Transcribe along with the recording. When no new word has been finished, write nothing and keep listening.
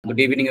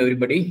Good evening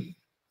everybody.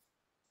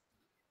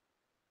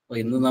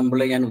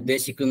 ഇന്ന് ഞാൻ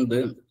ഉദ്ദേശിക്കുന്നത്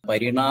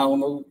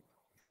പരിണാമവും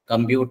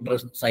കമ്പ്യൂട്ടർ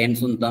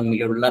സയൻസും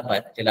തമ്മിലുള്ള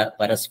ചില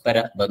പരസ്പര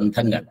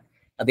ബന്ധങ്ങൾ,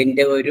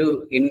 അതിൻ്റെ ഒരു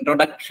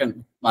ഇൻട്രൊഡക്ഷൻ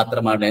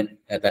മാത്രമാണ്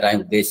തരാൻ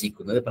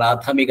ഉദ്ദേശിക്കുന്നത്.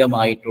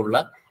 പ്രാഥമികമായിട്ടുള്ള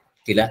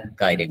ചില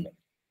കാര്യങ്ങൾ.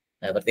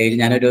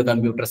 പ്രത്യേകിച്ച് ഞാനൊരു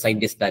കമ്പ്യൂട്ടർ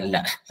സയൻറ്റിസ്റ്റ് അല്ല,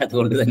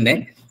 അതുകൊണ്ട് തന്നെ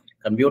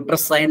കമ്പ്യൂട്ടർ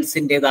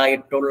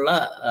സയൻസിൻ്റെതായിട്ടുള്ള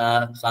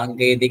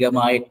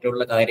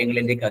സാങ്കേതികമായിട്ടുള്ള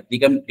കാര്യങ്ങളിലേക്ക്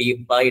അധികം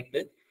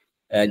ഡീപ്പായിട്ട്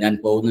ഞാൻ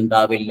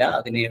പോകുന്നുണ്ടാവില്ല.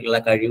 അതിനുള്ള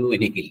കഴിവും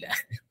എനിക്കില്ല.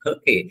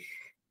 ഓക്കെ,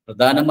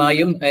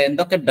 പ്രധാനമായും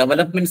എന്തൊക്കെ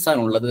ഡെവലപ്മെന്റ്സ് ആണ്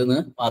ഉള്ളതെന്ന്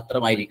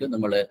മാത്രമായിരിക്കും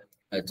നമ്മൾ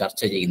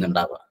ചർച്ച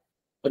ചെയ്യുന്നുണ്ടാവുക.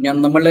 അപ്പൊ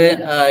നമ്മൾ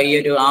ഈ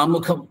ഒരു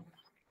ആമുഖം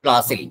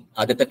ക്ലാസ്സിൽ,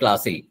 ആദ്യത്തെ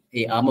ക്ലാസ്സിൽ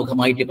ഈ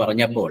ആമുഖമായിട്ട്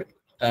പറഞ്ഞപ്പോൾ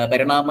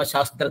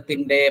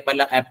പരിണാമശാസ്ത്രത്തിന്റെ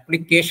പല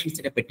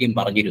ആപ്ലിക്കേഷൻസിനെ പറ്റിയും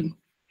പറഞ്ഞിരുന്നു.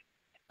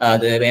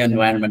 അത്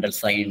എൻവയൺമെന്റൽ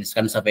science,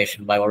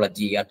 conservation,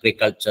 biology,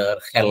 agriculture,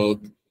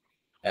 health,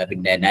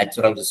 പിന്നെ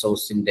നാച്ചുറൽ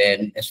റിസോഴ്സിന്റെ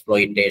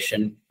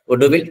എക്സ്പ്ലോയിറ്റേഷൻ,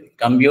 ഒടുവിൽ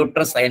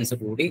കമ്പ്യൂട്ടർ സയൻസ്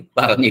കൂടി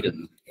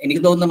പറഞ്ഞിരുന്നു.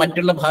 എനിക്ക് തോന്നുന്നു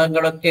മറ്റുള്ള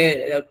ഭാഗങ്ങളൊക്കെ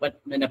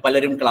പിന്നെ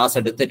പലരും ക്ലാസ്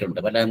എടുത്തിട്ടുണ്ട്.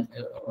 പല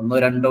ഒന്നോ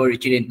രണ്ടോ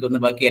ഒഴിച്ചിട്ട് എനിക്കൊന്ന്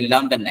ബാക്കി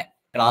എല്ലാം തന്നെ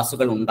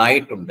ക്ലാസ്സുകൾ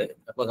ഉണ്ടായിട്ടുണ്ട്.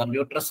 അപ്പോൾ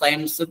കമ്പ്യൂട്ടർ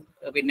സയൻസ്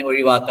പിന്നെ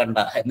ഒഴിവാക്കണ്ട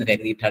എന്ന്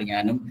കരുതിയിട്ടാണ്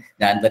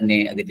ഞാൻ തന്നെ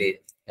അതിൽ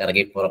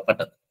ഇറങ്ങി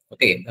പുറപ്പെട്ടത്.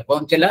 ഓക്കെ, അപ്പോൾ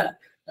ചില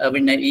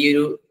പിന്നെ ഈ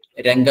ഒരു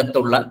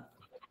രംഗത്തുള്ള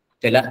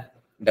ചില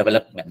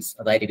ഡെവലപ്മെന്റ്സ്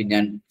അതായിരിക്കും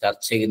ഞാൻ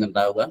ചർച്ച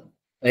ചെയ്യുന്നുണ്ടാവുക.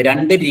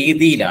 രണ്ട്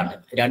രീതിയിലാണ്,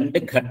 രണ്ട്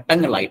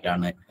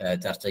ഘട്ടങ്ങളായിട്ടാണ്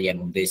ചർച്ച ചെയ്യാൻ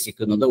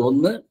ഉദ്ദേശിക്കുന്നത്.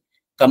 ഒന്ന്,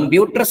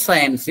 കമ്പ്യൂട്ടർ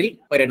സയൻസിൽ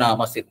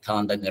പരിണാമ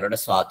സിദ്ധാന്തങ്ങളുടെ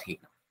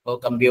സ്വാധീനം. അപ്പോൾ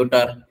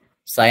കമ്പ്യൂട്ടർ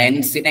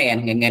സയൻസിനെ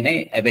എങ്ങനെ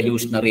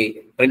എവല്യൂഷണറി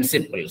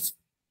പ്രിൻസിപ്പിൾസ്,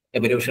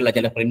 എവല്യൂഷനിലെ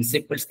ചില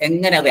പ്രിൻസിപ്പിൾസ്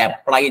എങ്ങനെ അത്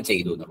അപ്ലൈ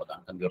ചെയ്തു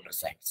എന്നുള്ളതാണ് കമ്പ്യൂട്ടർ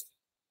സയൻസ്.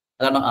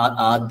 അതാണ്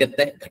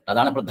ആദ്യത്തെ ഘട്ടം,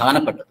 അതാണ്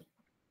പ്രധാനപ്പെട്ടത്.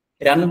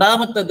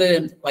 രണ്ടാമത്തത്,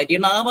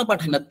 പരിണാമ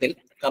പഠനത്തിൽ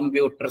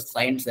കമ്പ്യൂട്ടർ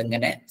സയൻസ്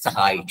എങ്ങനെ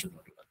സഹായിച്ചു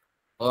എന്നുള്ളത്.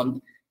 അപ്പം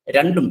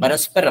രണ്ടും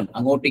പരസ്പരം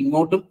അങ്ങോട്ടും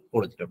ഇങ്ങോട്ടും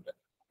കൊടുത്തിട്ടുണ്ട്.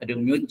 ഒരു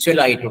മ്യൂച്വൽ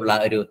ആയിട്ടുള്ള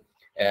ഒരു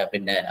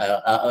പിന്നെ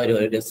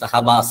ഒരു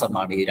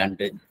സഹവാസമാണ് ഈ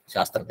രണ്ട്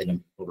ശാസ്ത്രത്തിനും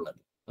ഉള്ളത്.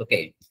 ഓക്കെ,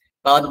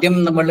 അപ്പൊ ആദ്യം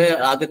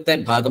ആദ്യത്തെ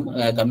ഭാഗം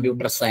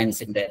കമ്പ്യൂട്ടർ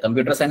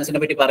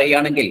സയൻസിനെ പറ്റി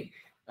പറയുകയാണെങ്കിൽ,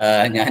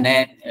 ഞാൻ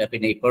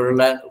പിന്നെ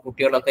ഇപ്പോഴുള്ള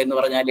കുട്ടികളൊക്കെ എന്ന്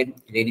പറഞ്ഞാൽ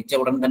ജനിച്ച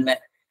ഉടൻ തന്നെ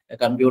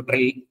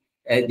കമ്പ്യൂട്ടറിൽ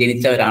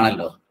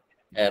ജനിച്ചവരാണല്ലോ.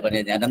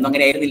 പിന്നെ ഞാനൊന്നും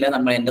അങ്ങനെ ആയിരുന്നില്ല.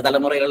 എൻ്റെ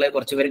തലമുറയിലുള്ള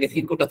കുറച്ച് പേര്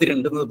ഈ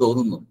കൂട്ടത്തിലുണ്ടെന്ന്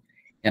തോന്നുന്നു.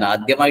 ഞാൻ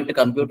ആദ്യമായിട്ട്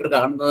കമ്പ്യൂട്ടർ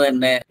കാണുന്നത്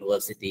തന്നെ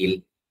യൂണിവേഴ്സിറ്റിയിൽ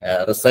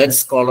റിസർച്ച്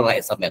സ്കോളറായ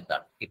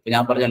സമയത്താണ്. ഇപ്പൊ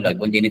ഞാൻ പറഞ്ഞല്ലോ,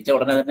 ഇപ്പം ജനിച്ച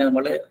ഉടനെ തന്നെ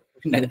നമ്മൾ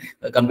പിന്നെ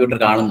കമ്പ്യൂട്ടർ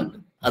കാണുന്നുണ്ട്.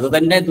 അത്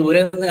തന്നെ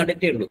ദൂരെ നിന്ന്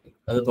കണ്ടിട്ടേ ഉള്ളൂ,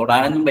 അത്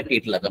തൊടാനൊന്നും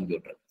പറ്റിയിട്ടില്ല.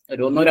 കമ്പ്യൂട്ടർ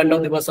ഒരു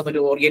 1-2 ദിവസം ഒരു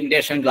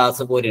ഓറിയന്റേഷൻ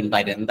ക്ലാസ് പോലെ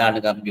ഉണ്ടായിരുന്നു. എന്താണ്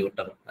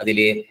കമ്പ്യൂട്ടർ,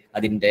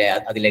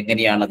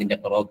 അതിലെങ്ങനെയാണ് അതിന്റെ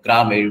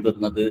പ്രോഗ്രാം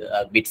എഴുതുന്നത്,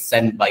 ബിറ്റ്സ്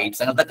ആൻഡ്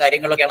ബൈറ്റ്സ്, അങ്ങനത്തെ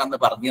കാര്യങ്ങളൊക്കെയാണ് അന്ന്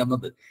പറഞ്ഞു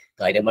തന്നത്.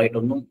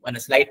 കാര്യമായിട്ടൊന്നും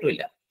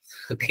മനസ്സിലായിട്ടുമില്ല.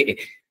 ഓക്കെ,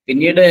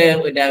 പിന്നീട്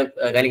പിന്നെ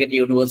കാലിക്കറ്റ്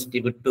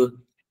യൂണിവേഴ്സിറ്റി വിട്ടു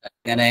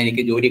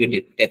എനിക്ക് ജോലി കിട്ടി.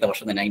 പിറ്റേത്തെ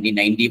വർഷം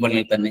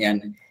 1991 തന്നെ ഞാൻ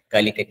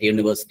കാലിക്കറ്റ്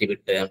യൂണിവേഴ്സിറ്റി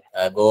വിട്ട്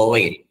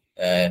ഗോവയിൽ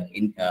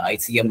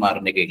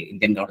ICMR-ന്റെ കീഴിൽ,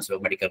 ഇന്ത്യൻ കൗൺസിൽ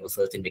ഓഫ് മെഡിക്കൽ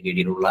റിസർച്ചിന്റെ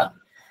കീഴിലുള്ള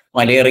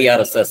മലേറിയ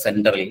റിസർച്ച്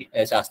സെന്ററിൽ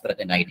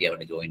ശാസ്ത്രജ്ഞനായിട്ട്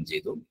അവിടെ ജോയിൻ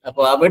ചെയ്തു.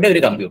 അപ്പോൾ അവിടെ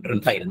ഒരു കമ്പ്യൂട്ടർ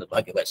ഉണ്ടായിരുന്നു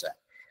ഭാഗ്യവശാൽ.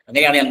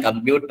 അങ്ങനെയാണ് ഞാൻ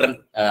കമ്പ്യൂട്ടർ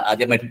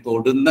ആദ്യമായിട്ട്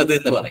തൊടുന്നത്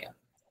എന്ന് പറയാം.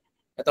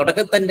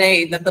 തുടക്കത്തിൽ തന്നെ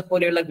ഇന്നത്തെ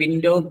പോലെയുള്ള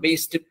വിൻഡോ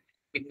ബേസ്ഡ്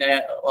പിന്നെ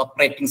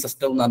ഓപ്പറേറ്റിംഗ്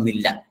സിസ്റ്റം ഒന്നും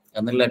അന്നില്ല.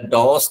 എന്നുള്ള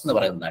DOS എന്ന്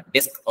പറയുന്ന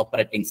ഡിസ്ക്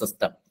ഓപ്പറേറ്റിംഗ്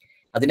സിസ്റ്റം,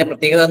 അതിന്റെ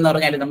പ്രത്യേകത എന്ന്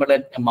പറഞ്ഞാൽ നമ്മൾ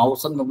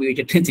മൗസ് ഒന്നും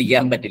ഉപയോഗിച്ചിട്ട്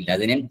ചെയ്യാൻ പറ്റില്ല.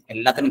 അതിന്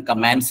എല്ലാത്തിനും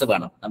കമാൻഡ്സ്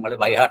വേണം, നമ്മൾ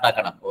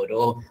ബൈഹാർട്ടാക്കണം. ഓരോ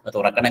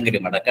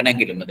തുറക്കണമെങ്കിലും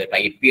അടക്കണമെങ്കിലും അത്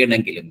ടൈപ്പ്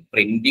ചെയ്യണമെങ്കിലും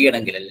പ്രിന്റ്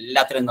ചെയ്യണമെങ്കിലും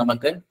എല്ലാത്തിനും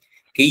നമുക്ക്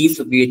കീസ്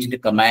ഉപയോഗിച്ചിട്ട്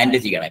കമാൻഡ്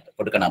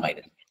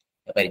കൊടുക്കണമായിരുന്നു.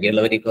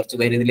 പരിചയമുള്ളവർ കുറച്ച്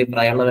പേര് ഇതിൽ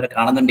പ്രായമുള്ളവരെ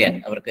കാണുന്നുണ്ട്, ഞാൻ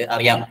അവർക്ക്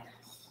അറിയാം.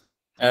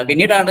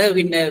 പിന്നീടാണ്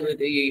പിന്നെ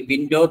ഈ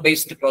വിൻഡോ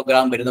ബേസ്ഡ്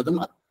പ്രോഗ്രാം വരുന്നതും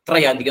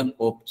അത്രയധികം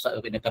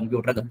പിന്നെ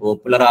കമ്പ്യൂട്ടറൊക്കെ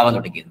പോപ്പുലർ ആവാൻ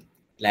തുടങ്ങിയത്.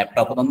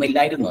 ലാപ്ടോപ്പ് ഒന്നും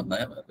ഇല്ലായിരുന്നു അന്ന്,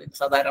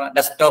 സാധാരണ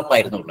ഡെസ്ക്ടോപ്പ്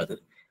ആയിരുന്നു ഉള്ളത്.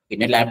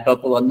 പിന്നെ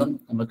ലാപ്ടോപ്പ് വന്നും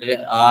നമുക്ക്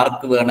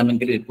ആർക്ക്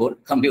വേണമെങ്കിലും ഇപ്പോൾ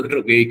കമ്പ്യൂട്ടർ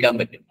ഉപയോഗിക്കാൻ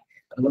പറ്റും.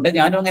 അതുകൊണ്ട്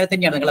ഞാനും അങ്ങനെ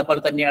തന്നെയാണ്,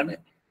 നിങ്ങളെപ്പോലെ തന്നെയാണ്.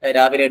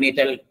 രാവിലെ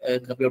എണീറ്റാൽ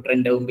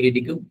കമ്പ്യൂട്ടറിന്റെ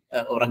മുമ്പിലിരിക്കും,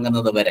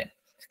 ഉറങ്ങുന്നത് വരെ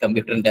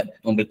കമ്പ്യൂട്ടറിന്റെ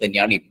മുമ്പിൽ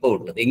തന്നെയാണ് ഇപ്പോൾ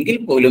ഉള്ളത്. എങ്കിൽ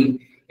പോലും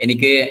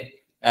എനിക്ക്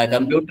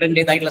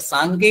കമ്പ്യൂട്ടറിൻ്റെതായിട്ടുള്ള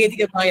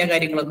സാങ്കേതികമായ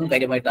കാര്യങ്ങളൊന്നും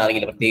കാര്യമായിട്ട്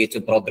അറിയില്ല. പ്രത്യേകിച്ച്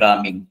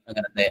പ്രോഗ്രാമിംഗ്,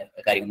 അങ്ങനത്തെ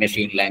കാര്യങ്ങൾ,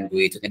 മെഷീൻ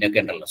ലാംഗ്വേജ്,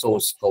 അങ്ങനെയൊക്കെ ഉണ്ടല്ലോ,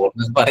 സോഴ്സ് കോഡ്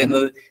എന്ന്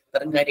പറയുന്നത്,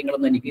 അത്തരം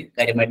കാര്യങ്ങളൊന്നും എനിക്ക്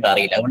കാര്യമായിട്ട്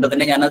അറിയില്ല. അതുകൊണ്ട്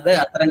തന്നെ ഞാനത്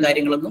അത്തരം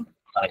കാര്യങ്ങളൊന്നും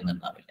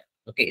പറയുന്നുണ്ടാവില്ല.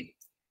 ഓക്കെ,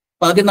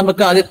 അപ്പൊ ആദ്യം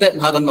നമുക്ക് ആദ്യത്തെ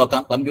ഭാഗം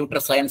നോക്കാം. കമ്പ്യൂട്ടർ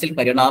സയൻസിൽ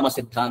പരിണാമ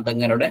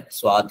സിദ്ധാന്തങ്ങളുടെ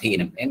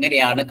സ്വാധീനം,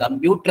 എങ്ങനെയാണ്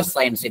കമ്പ്യൂട്ടർ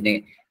സയൻസിന്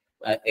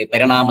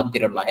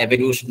പരിണാമത്തിലുള്ള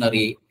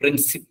എവല്യൂഷണറി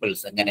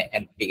പ്രിൻസിപ്പിൾസ് എങ്ങനെ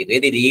ഹെൽപ്പ് ചെയ്തു,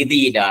 ഏത്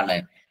രീതിയിലാണ്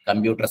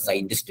കമ്പ്യൂട്ടർ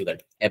സയന്റിസ്റ്റുകൾ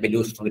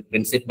എവല്യൂഷണറി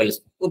പ്രിൻസിപ്പിൾസ്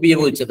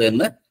ഉപയോഗിച്ചത്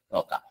എന്ന്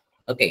നോക്കാം.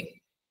 ഓക്കെ,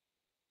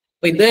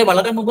 അപ്പൊ ഇത്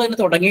വളരെ മുമ്പ് തന്നെ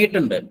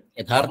തുടങ്ങിയിട്ടുണ്ട്.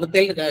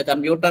 യഥാർത്ഥത്തിൽ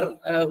കമ്പ്യൂട്ടർ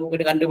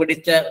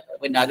കണ്ടുപിടിച്ച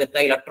പിന്നെ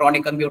ആദ്യത്തെ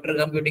ഇലക്ട്രോണിക്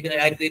കമ്പ്യൂട്ടിംഗ്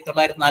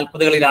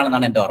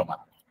 1940-കളിലാണെന്നാണ് എൻ്റെ ഓർമ്മ.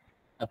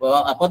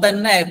 അപ്പോൾ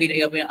തന്നെ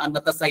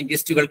അന്നത്തെ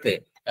സയന്റിസ്റ്റുകൾക്ക്,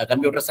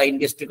 കമ്പ്യൂട്ടർ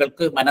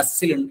സയന്റിസ്റ്റുകൾക്ക്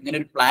മനസ്സിൽ ഇങ്ങനെ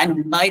ഒരു പ്ലാൻ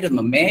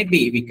ഉണ്ടായിരുന്നു. May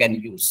be we can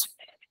use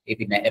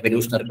പിന്നെ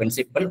എവല്യൂഷണറി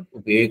പ്രിൻസിപ്പിൾ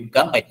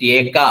ഉപയോഗിക്കാൻ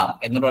പറ്റിയേക്കാം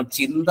എന്നുള്ള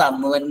ചിന്ത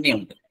അന്ന്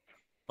തന്നെയുണ്ട്.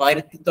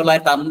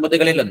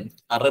 1950കളിലും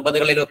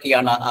 60കളിലും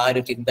ഒക്കെയാണ് ആ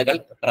ഒരു ചിന്തകൾ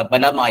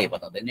പ്രബലമായി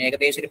വന്നത്.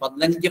 ഏകദേശം ഒരു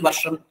 15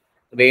 വർഷം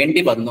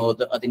വേണ്ടി വന്നു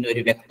അതിന്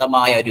ഒരു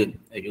വ്യക്തമായ ഒരു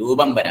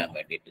രൂപം വരാൻ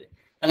വേണ്ടിയിട്ട്.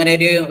 അങ്ങനെ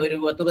ഒരു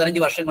 10-15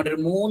 വർഷം കൊണ്ട് ഒരു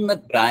 3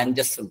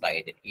 ബ്രാഞ്ചസ്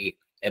ഉണ്ടായത് ഈ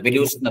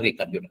എവല്യൂഷണറി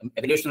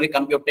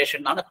കമ്പ്യൂട്ടേഷൻ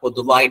എന്നാണ്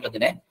പൊതുവായിട്ട്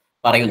അതിനെ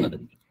പറയുന്നത്.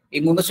 ഈ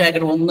 3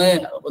 ശാഖകൾ,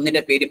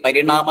 ഒന്നിന്റെ പേര്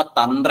പരിണാമ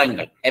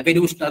തന്ത്രങ്ങൾ,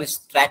 എവല്യൂഷണറി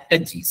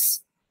സ്ട്രാറ്റജീസ്.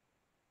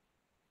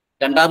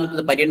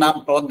 രണ്ടാമത്തത്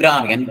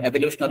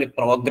എവല്യൂഷണറി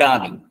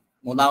പ്രോഗ്രാമിംഗ്.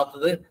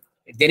 മൂന്നാമത്തത്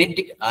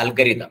ജനറ്റിക്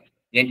ആൽഗരിതം.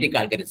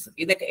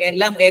 ഇതൊക്കെ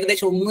എല്ലാം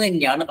ഏകദേശം ഒന്ന്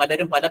തന്നെയാണ്.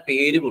 പലരും പല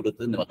പേര്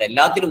കൊടുത്തു എന്ന് പറഞ്ഞാൽ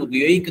എല്ലാത്തിലും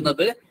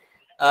ഉപയോഗിക്കുന്നത്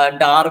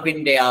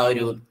ഡാർവിന്റെ ആ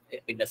ഒരു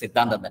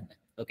സിദ്ധാന്തം തന്നെ.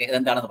 ഓക്കെ,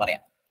 ഇതെന്താണെന്ന്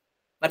പറയാം.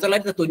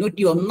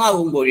 1991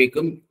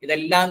 ആകുമ്പോഴേക്കും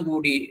ഇതെല്ലാം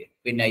കൂടി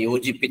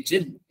യോജിപ്പിച്ച്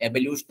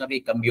എവല്യൂഷണറി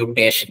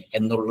കമ്പ്യൂട്ടേഷൻ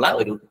എന്നുള്ള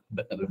ഒരു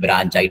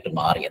ബ്രാഞ്ചായിട്ട്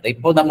മാറിയത്.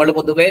 ഇപ്പോൾ നമ്മൾ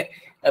പൊതുവെ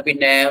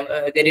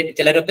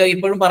ചിലരൊക്കെ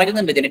ഇപ്പോഴും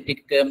പറയുന്നുണ്ട്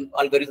ജനറ്റിക്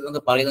ആൽഗോരിതം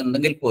എന്ന്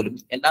പറയുന്നുണ്ടെങ്കിൽ പോലും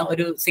എല്ലാം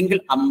ഒരു സിംഗിൾ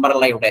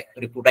അംബ്രല്ലയുടെ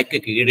ഒരു കുടയ്ക്ക്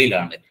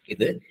കീഴിലാണ്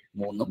ഇത്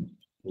മൂന്നും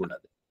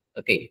ഉള്ളത്.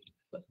 ഓക്കെ,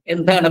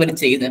 എന്താണ് അവർ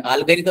ചെയ്യുന്നത്?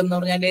 ആൽഗരിതം എന്ന്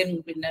പറഞ്ഞാൽ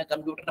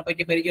കമ്പ്യൂട്ടറിനെ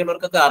പറ്റി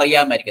പരിചയമുള്ളവർക്കൊക്കെ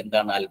അറിയാമായിരിക്കും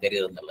എന്താണ്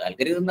ആൽഗരിതം എന്നുള്ളത്.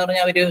 ആൽഗരിതം എന്ന്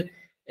പറഞ്ഞാൽ ഒരു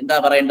എന്താ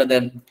പറയേണ്ടത്,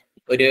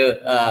 ഒരു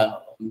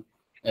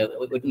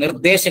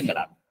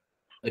നിർദ്ദേശങ്ങളാണ്,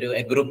 ഒരു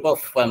ഗ്രൂപ്പ്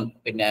ഓഫ്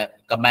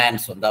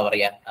കമാൻഡ്സ്, എന്താ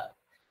പറയാ,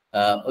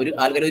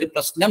 ഒരു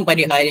പ്രശ്നം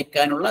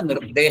പരിഹരിക്കാനുള്ള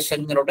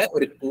നിർദ്ദേശങ്ങളുടെ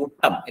ഒരു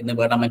കൂട്ടം എന്ന്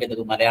വേണമെങ്കിൽ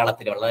ഇത്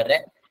മലയാളത്തിൽ വളരെ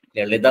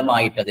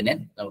ലളിതമായിട്ട് അതിനെ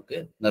നമുക്ക്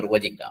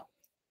നിർവചിക്കാം.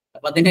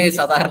 അപ്പൊ അതിന്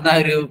സാധാരണ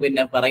ഒരു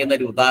പറയുന്ന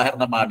ഒരു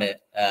ഉദാഹരണമാണ്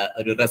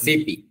ഒരു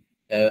റെസിപ്പി,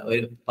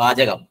 ഒരു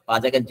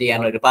പാചകം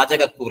ചെയ്യാനുള്ള ഒരു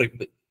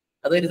പാചകക്കുറിപ്പ്.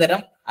 അതൊരു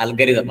തരം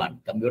അൽഗരിതമാണ്.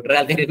 കമ്പ്യൂട്ടർ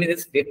അൽഗരിതം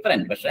ഇസ്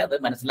ഡിഫറെന്റ്, പക്ഷെ അത്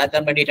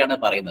മനസ്സിലാക്കാൻ വേണ്ടിയിട്ടാണ്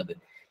പറയുന്നത്.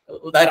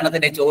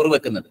 ഉദാഹരണത്തിന് ചോറ്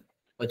വെക്കുന്നത്.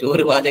 അപ്പൊ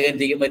ചോറ് പാചകം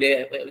ചെയ്യുമ്പോൾ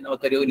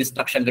നമുക്കൊരു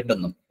ഇൻസ്ട്രക്ഷൻ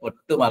കിട്ടുന്നു.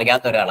 ഒട്ടും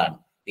അറിയാത്ത ഒരാളാണ്,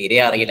 തീരെ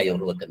അറിയില്ല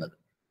ചോറ് വെക്കുന്നത്.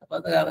 അപ്പൊ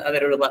അത്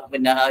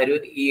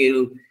അവരോട് ഈ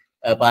ഒരു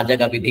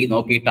പാചക വിധി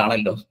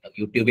നോക്കിയിട്ടാണല്ലോ,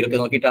 യൂട്യൂബിലൊക്കെ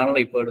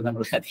നോക്കിയിട്ടാണല്ലോ ഇപ്പോഴും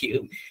നമ്മൾ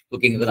അധികം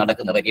കുക്കിംഗ് ഒക്കെ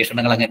നടക്കുന്ന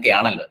പരീക്ഷണങ്ങൾ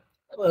അങ്ങനെയൊക്കെയാണല്ലോ.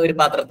 അപ്പൊ ഒരു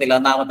പാത്രത്തിൽ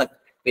ഒന്നാമത്തെ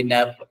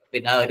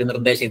ഒരു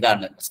നിർദ്ദേശം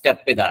ഇതാണ്,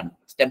 സ്റ്റെപ്പ്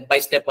ബൈ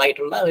സ്റ്റെപ്പ്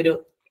ആയിട്ടുള്ള ഒരു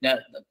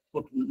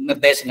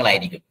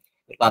നിർദ്ദേശങ്ങളായിരിക്കും.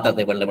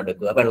 പാത്രത്തിൽ വെള്ളം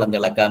എടുക്കുക, വെള്ളം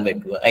തിളക്കാൻ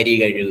വെക്കുക, അരി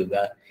കഴുകുക,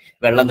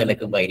 വെള്ളം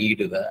തിളക്കുമ്പോൾ അരി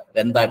ഇടുക,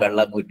 വെന്താ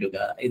വെള്ളം ഊറ്റുക.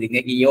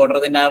 ഈ ഓർഡർ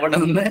തന്നെ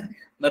ആവണമെന്ന്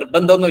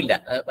നിർബന്ധമൊന്നുമില്ല.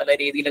 പല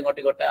രീതിയിൽ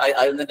ഇങ്ങോട്ട്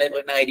അതിൽ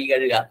തന്നെ അരി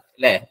കഴുകുക,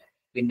 അല്ലെ,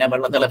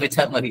 വെള്ളം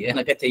തിളപ്പിച്ചാൽ മതി,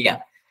 എന്നൊക്കെ ചെയ്യാം.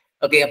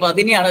 ഓക്കെ, അപ്പൊ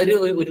അതിനെയാണ്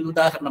ഒരു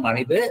ഉദാഹരണമാണ്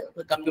ഇത്.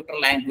 കമ്പ്യൂട്ടർ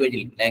ലാംഗ്വേജ്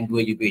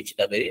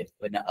ഉപയോഗിച്ചിട്ട് അവര്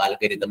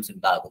ആൽഗരിതംസ്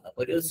ഉണ്ടാകുന്നത്.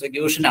 അപ്പൊ ഒരു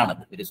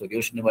സൊല്യൂഷനാണത്. ഒരു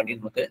സൊല്യൂഷന് വേണ്ടി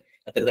നമുക്ക്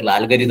അത്തരത്തിലുള്ള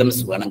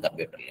ആൽഗരിതംസ് വേണം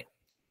കമ്പ്യൂട്ടറിൽ.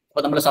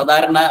 അപ്പൊ നമ്മൾ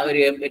സാധാരണ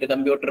ഒരു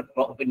കമ്പ്യൂട്ടർ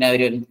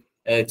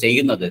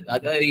ചെയ്യുന്നത്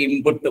അത്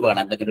ഇൻപുട്ട്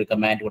വേണം. എന്തെങ്കിലും ഒരു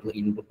കമാൻഡ് കൊടുത്ത്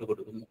ഇൻപുട്ട്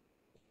കൊടുക്കുന്നു,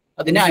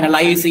 അതിനെ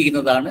അനലൈസ്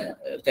ചെയ്യുന്നതാണ്.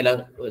 ചില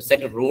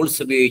സെറ്റ് റൂൾസ്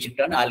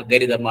ഉപയോഗിച്ചിട്ടാണ്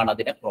ആൽഗരിതമാണ്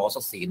അതിനെ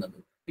പ്രോസസ് ചെയ്യുന്നത്.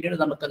 പിന്നീട്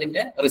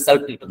നമുക്കതിന്റെ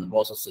റിസൾട്ട് കിട്ടുന്നു,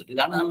 പ്രോസസ്സ്.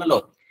 ഇതാണല്ലോ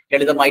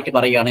ലളിതമായിട്ട്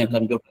പറയുകയാണ്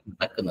കമ്പ്യൂട്ടർ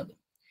നടക്കുന്നത്.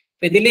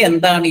 അപ്പൊ ഇതിൽ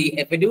എന്താണ് ഈ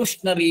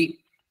എവല്യൂഷണറി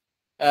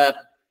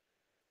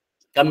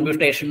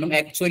കമ്പ്യൂട്ടേഷനും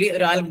ആക്ച്വലി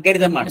ഒരു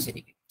ആൽഗരിതമാണ്.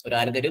 ശരിക്കും ഒരു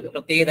ആൽഗരിതം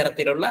പ്രത്യേക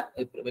തരത്തിലുള്ള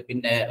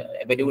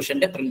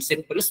എവല്യൂഷന്റെ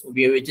പ്രിൻസിപ്പിൾസ്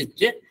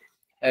ഉപയോഗിച്ച്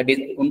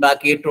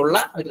ഉണ്ടാക്കിയിട്ടുള്ള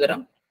ഒരു തരം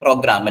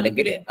പ്രോഗ്രാം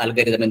അല്ലെങ്കിൽ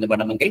അൽഗരിതം എന്ന്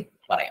വേണമെങ്കിൽ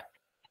പറയാം.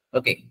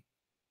 ഓക്കെ,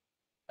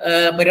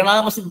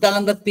 പരിണാമ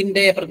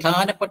സിദ്ധാന്തത്തിന്റെ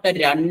പ്രധാനപ്പെട്ട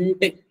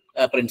 2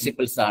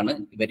 പ്രിൻസിപ്പിൾസ് ആണ്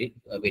ഇവര്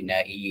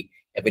ഈ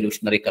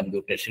എവല്യൂഷണറി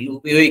കമ്പ്യൂട്ടേഷനിൽ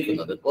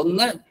ഉപയോഗിക്കുന്നത്.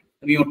 ഒന്ന്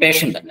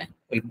മ്യൂട്ടേഷൻ തന്നെ,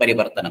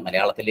 ഉൽപരിവർത്തനം,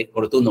 മലയാളത്തിൽ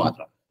കൊടുത്തു എന്ന്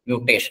മാത്രം,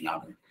 മ്യൂട്ടേഷൻ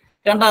ആണ്.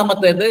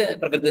 രണ്ടാമത്തേത്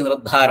പ്രകൃതി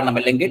നിർദ്ധാരണം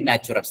അല്ലെങ്കിൽ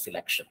നാച്ചുറൽ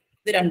സിലക്ഷൻ.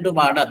 ഇത്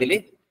രണ്ടുമാണ് അതിൽ.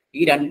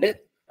 ഈ 2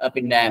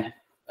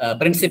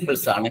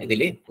 പ്രിൻസിപ്പിൾസ് ആണ്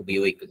ഇതിൽ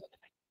ഉപയോഗിക്കുന്നത്.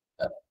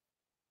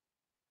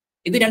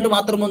 ഇത് 2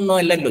 മാത്രമൊന്നും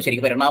അല്ലല്ലോ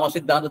ശരിക്കും. പരിണാമ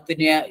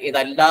സിദ്ധാന്തത്തിന്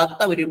ഇതല്ലാത്ത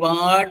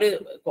ഒരുപാട്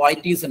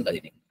ക്വാളിറ്റീസ് ഉണ്ട്,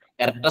 അതിന്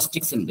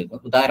ക്യാരക്ടറിസ്റ്റിക്സ് ഉണ്ട്.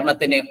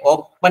 ഉദാഹരണത്തിന്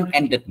ഓപ്പൺ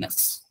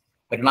എൻഡഡ്നെസ്,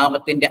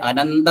 പരിണാമത്തിന്റെ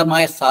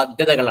അനന്തമായ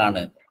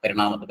സാധ്യതകളാണ്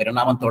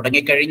പരിണാമം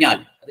തുടങ്ങിക്കഴിഞ്ഞാൽ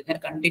അതിങ്ങനെ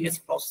കണ്ടിന്യൂസ്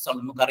പ്രോസസ്സാണ്.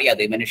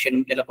 നമുക്കറിയാതെ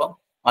മനുഷ്യനും ചിലപ്പോൾ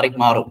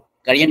മാറും,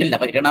 കഴിഞ്ഞിട്ടില്ല.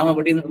 പരിണാമം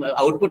ഇവിടെ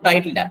ഔട്ട്പുട്ട്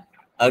ആയിട്ടില്ല.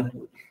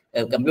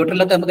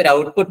 കമ്പ്യൂട്ടറിലൊക്കെ നമുക്കൊരു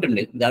ഔട്ട്പുട്ട്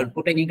ഉണ്ട്, ഇത്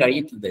ഔട്ട്പുട്ട് ഇനി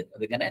കഴിഞ്ഞിട്ടുണ്ട്,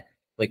 അതിങ്ങനെ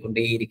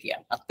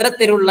പോയിക്കൊണ്ടേയിരിക്കുകയാണ്.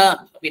 അത്തരത്തിലുള്ള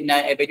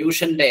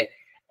എവല്യൂഷന്റെ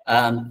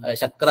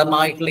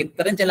ശക്തമായിട്ടുള്ള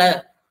ഇത്തരം ചില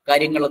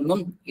കാര്യങ്ങളൊന്നും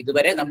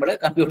ഇതുവരെ നമ്മൾ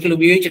കമ്പ്യൂട്ടറിൽ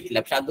ഉപയോഗിച്ചിട്ടില്ല.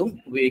 പക്ഷെ അതും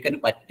ഉപയോഗിക്കാൻ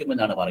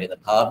പറ്റുമെന്നാണ്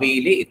പറയുന്നത്.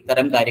 ഭാവിയിൽ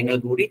ഇത്തരം കാര്യങ്ങൾ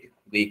കൂടി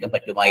ഉപയോഗിക്കാൻ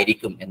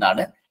പറ്റുമായിരിക്കും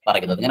എന്നാണ്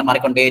പറയുന്നത്. ഇങ്ങനെ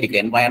മാറിക്കൊണ്ടേയിരിക്കും.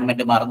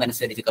 എൻവയൺമെന്റ്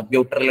മാറുന്നതനുസരിച്ച്,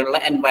 കമ്പ്യൂട്ടറിലുള്ള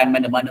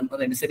എൻവയൺമെന്റ്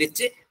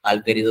മാറുന്നതനുസരിച്ച്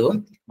ആൽഗരിതവും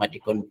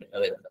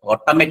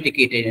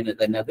ഓട്ടോമാറ്റിക്കായിട്ട്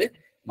തന്നെ അത്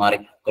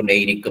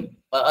മാറിക്കൊണ്ടേയിരിക്കും.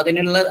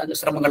 അതിനുള്ള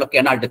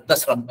ശ്രമങ്ങളൊക്കെയാണ് അടുത്ത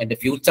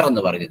ഫ്യൂച്ചർ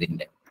എന്ന് പറയുന്നത്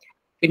ഇതിന്റെ.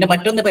 പിന്നെ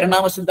മറ്റൊന്ന്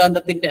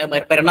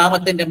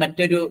പരിണാമത്തിന്റെ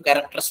മറ്റൊരു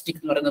ക്യാരക്ടറിസ്റ്റിക്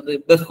എന്ന് പറയുന്നത്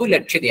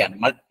ബഹുലക്ഷ്യതയാണ്,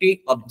 മൾട്ടി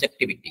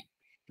ഒബ്ജക്ടിവിറ്റി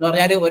എന്ന്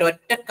പറഞ്ഞാൽ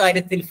ഒരൊറ്റ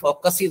കാര്യത്തിൽ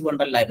ഫോക്കസ്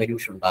ചെയ്തുകൊണ്ടല്ല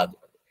എവല്യൂഷൻ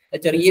ഉണ്ടാകുന്നത്.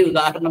 ചെറിയ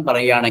ഉദാഹരണം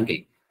പറയുകയാണെങ്കിൽ,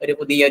 ഒരു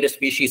പുതിയൊരു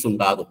സ്പീഷീസ്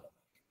ഉണ്ടാകും.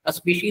 ആ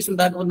സ്പീഷീസ്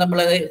ഉണ്ടാക്കുമ്പോൾ നമ്മൾ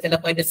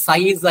ചിലപ്പോൾ അതിന്റെ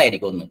സൈസ്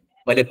ആയിരിക്കും ഒന്ന്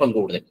വലിപ്പം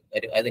കൂടുതൽ,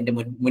 അതിന്റെ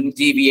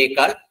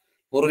മുൻജീവിയേക്കാൾ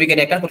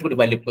പൂർവികരേക്കാൾ കുറച്ചുകൂടി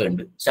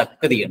വലിപ്പമുണ്ട്,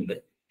 ശക്തിയുണ്ട്.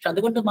 പക്ഷെ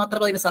അതുകൊണ്ട്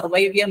മാത്രം അതിന്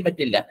സർവൈവ് ചെയ്യാൻ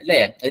പറ്റില്ല അല്ലേ?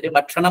 അതിന്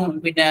ഭക്ഷണം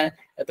പിന്നെ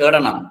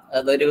തേടണം.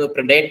 അതൊരു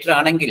പ്രിഡേറ്റർ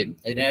ആണെങ്കിൽ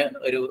അതിന്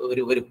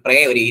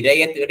ഒരു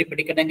ഇരയെ തേടി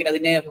പിടിക്കണമെങ്കിൽ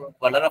അതിന്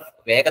വളരെ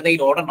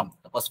വേഗതയിൽ ഓടണം.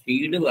 അപ്പൊ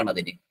സ്പീഡ് വേണം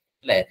അതിന്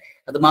അല്ലെ?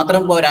 അത്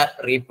മാത്രം പോരാ,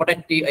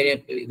 റീപ്രൊഡക്റ്റീവ്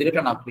ഇത്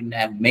കിട്ടണം,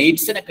 പിന്നെ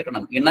മെയ്റ്റ്സിനെ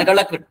കിട്ടണം,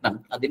 ഇണകളെ കിട്ടണം.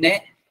 അതിനെ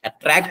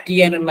അട്രാക്ട്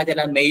ചെയ്യാനുള്ള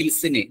ചില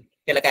മെയിൽസിന്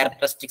ചില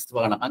ക്യാരക്ടറിസ്റ്റിക്സ്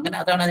വേണം. അങ്ങനെ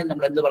അതാണ്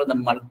നമ്മൾ എന്ത്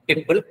പറയുന്നത്,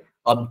 മൾട്ടിപ്പിൾ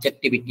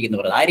ഒബ്ജക്ടിവിറ്റി എന്ന്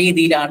പറയുന്നത്. ആ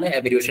രീതിയിലാണ്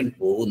എവല്യൂഷൻ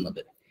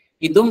പോകുന്നത്.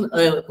 ഇതും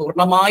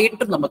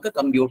പൂർണ്ണമായിട്ടും നമുക്ക്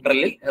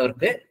കമ്പ്യൂട്ടറിൽ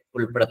അവർക്ക്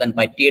ഉൾപ്പെടുത്താൻ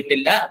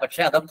പറ്റിയിട്ടില്ല.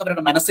 പക്ഷെ അതൊക്കെ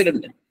അവരുടെ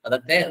മനസ്സിലുണ്ട്.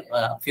 അതൊക്കെ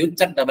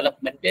ഫ്യൂച്ചർ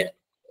ഡെവലപ്മെന്റ്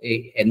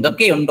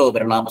എന്തൊക്കെയുണ്ടോ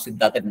പരിണാമ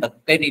സിദ്ധാന്തം,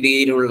 എന്തൊക്കെ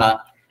രീതിയിലുള്ള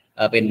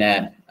പിന്നെ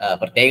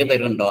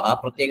പ്രത്യേകതകളുണ്ടോ, ആ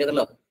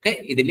പ്രത്യേകതകളൊക്കെ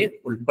ഇതിൽ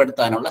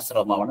ഉൾപ്പെടുത്താനുള്ള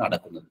ശ്രമമാണ്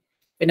നടക്കുന്നത്.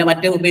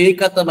 പിന്നെ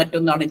ഉപയോഗിക്കാത്ത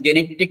മറ്റൊന്നാണ്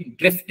ജെനറ്റിക്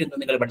ഡ്രിഫ്റ്റ് എന്ന്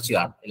നിങ്ങൾ പഠിച്ചു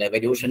കാണും.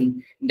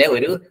 എവല്യൂഷന്റെ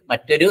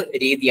മറ്റൊരു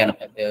രീതിയാണ്.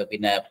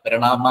 പിന്നെ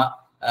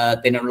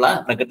പരിണാമത്തിനുള്ള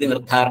പ്രകൃതി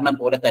നിർദ്ധാരണം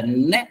പോലെ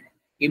തന്നെ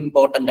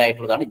ഇമ്പോർട്ടന്റ്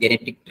ആയിട്ടുള്ളതാണ്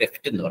ജെനറ്റിക്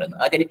ഡ്രിഫ്റ്റ് എന്ന് പറയുന്നത്.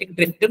 ആ ജെനറ്റിക്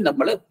ഡ്രിഫ്റ്റും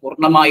നമ്മൾ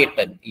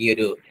പൂർണ്ണമായിട്ട് ഈ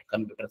ഒരു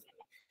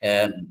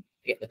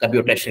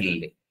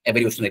കമ്പ്യൂട്ടേഷനിൽ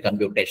എവല്യൂഷണറി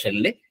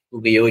കമ്പ്യൂട്ടേഷനിൽ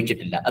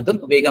ഉപയോഗിച്ചിട്ടില്ല. അതും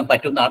ഉപയോഗിക്കാൻ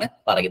പറ്റുമെന്നാണ്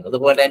പറയുന്നത്.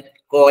 അതുപോലെ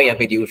കോ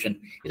എവല്യൂഷൻ,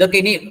 ഇതൊക്കെ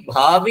ഇനി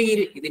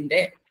ഭാവിയിൽ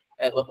ഇതിന്റെ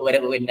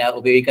പിന്നെ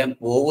ഉപയോഗിക്കാൻ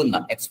പോകുന്ന,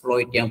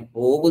 എക്സ്പ്ലോയിറ്റ് ചെയ്യാൻ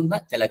പോകുന്ന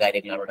ചില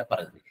കാര്യങ്ങളാണ് ഇവിടെ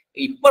പറയുന്നത്.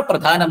 ഇപ്പോൾ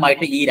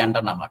പ്രധാനമായിട്ട് ഈ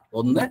രണ്ടെണ്ണമാണ്.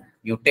 ഒന്ന്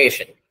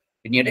മ്യൂട്ടേഷൻ,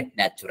 പിന്നീട്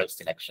നാച്ചുറൽ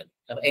സെലക്ഷൻ.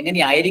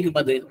 എങ്ങനെയായിരിക്കും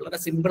അത്? വളരെ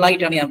സിമ്പിൾ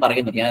ആയിട്ടാണ് ഞാൻ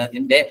പറയുന്നത്. ഞാൻ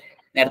ഇതിന്റെ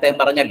നേരത്തെ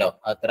പറഞ്ഞല്ലോ,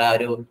 അത്ര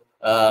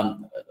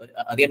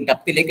അധികം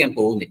ഡെപ്തിലേക്ക് ഞാൻ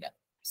പോകുന്നില്ല.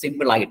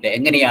 സിമ്പിൾ ആയിട്ട്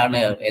എങ്ങനെയാണ്,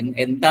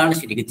 എന്താണ്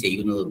ശരിക്കും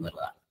ചെയ്യുന്നത്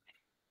എന്നുള്ളതാണ്.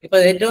 ഇപ്പൊ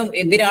ഏറ്റവും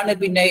എന്തിനാണ്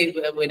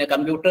പിന്നെ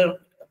കമ്പ്യൂട്ടർ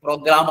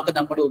പ്രോഗ്രാം ഒക്കെ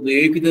നമ്മൾ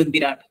ഉപയോഗിക്കുന്നത്?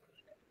 എന്തിനാണ്?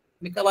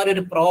 മിക്കവാറും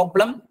ഒരു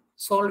പ്രോബ്ലം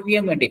സോൾവ്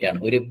ചെയ്യാൻ വേണ്ടിയിട്ടാണ്.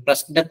 ഒരു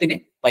പ്രശ്നത്തിന്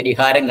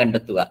പരിഹാരം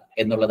കണ്ടെത്തുക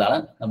എന്നുള്ളതാണ്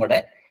നമ്മുടെ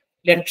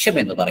ലക്ഷ്യം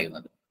എന്ന്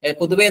പറയുന്നത്.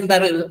 പൊതുവെ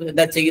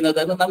എന്താ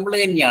ചെയ്യുന്നത്? നമ്മൾ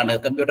തന്നെയാണ്,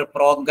 കമ്പ്യൂട്ടർ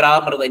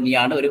പ്രോഗ്രാമർ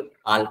തന്നെയാണ് ഒരു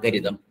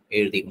ആൽഗരിതം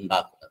എഴുതി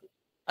ഉണ്ടാക്കുന്നത്.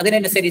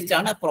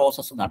 അതിനനുസരിച്ചാണ്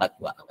പ്രോസസ്സ്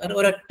നടക്കുക.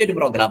 ഒരൊറ്റൊരു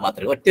പ്രോഗ്രാം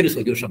മാത്രമേ, ഒറ്റൊരു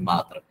സൊല്യൂഷൻ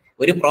മാത്രം,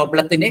 ഒരു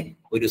പ്രോബ്ലത്തിന്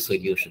ഒരു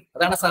സൊല്യൂഷൻ.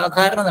 അതാണ്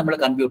സാധാരണ നമ്മൾ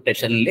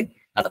കമ്പ്യൂട്ടേഷനിൽ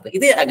നടത്തുന്നത്.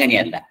 ഇത്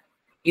അങ്ങനെയല്ല.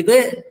 ഇത്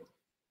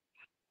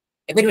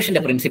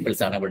എവല്യൂഷന്റെ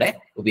പ്രിൻസിപ്പിൾസ് ആണ് ഇവിടെ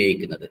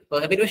ഉപയോഗിക്കുന്നത്. ഇപ്പൊ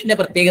എവല്യൂഷന്റെ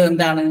പ്രത്യേകത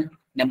എന്താണ്?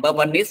 നമ്പർ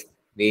 1 ഈസ്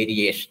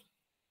വേരിയേഷൻ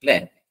അല്ലെ?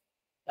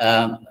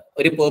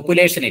 ഒരു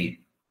പോപ്പുലേഷൻ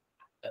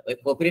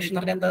എന്ന്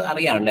പറഞ്ഞാൽ എന്താ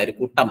അറിയാമല്ലോ, ഒരു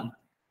കൂട്ടം,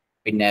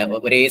 പിന്നെ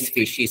ഒരേ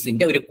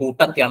സ്പീഷീസിന്റെ ഒരു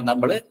കൂട്ടത്തെയാണ്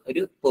നമ്മൾ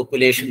ഒരു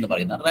പോപ്പുലേഷൻ എന്ന്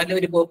പറയുന്നത്. അതായത്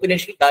ഒരു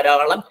പോപ്പുലേഷനിൽ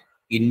ധാരാളം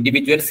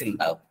ഇൻഡിവിജ്വൽസ്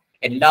ഉണ്ടാവും.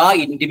 എല്ലാ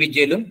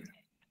ഇൻഡിവിജ്വലും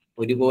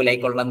ഒരുപോലെ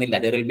ആയിക്കൊള്ളുന്നില്ല.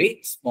 There will be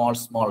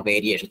small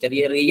variation,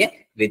 ചെറിയ ചെറിയ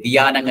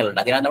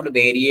വ്യതിയാനങ്ങളുണ്ട്. അതിനാണ് നമ്മൾ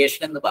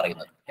വേരിയേഷൻ എന്ന്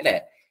പറയുന്നത് അല്ലെ?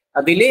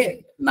 അതില്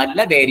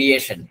നല്ല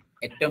വേരിയേഷൻ,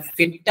 ഏറ്റവും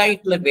ഫിറ്റ്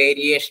ആയിട്ടുള്ള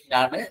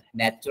വേരിയേഷനാണ്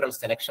നാച്ചുറൽ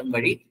സെലക്ഷൻ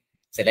വഴി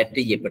സെലക്ട്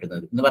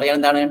ചെയ്യപ്പെടുന്നത്. എന്ന് പറയാൻ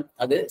എന്താണ്?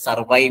 അത്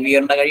സർവൈവ്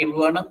ചെയ്യേണ്ട കഴിവ്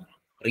വേണം,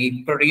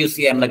 റീപ്രൊഡ്യൂസ്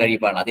ചെയ്യാനുള്ള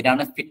കഴിവാണ്.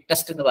 അതിനാണ്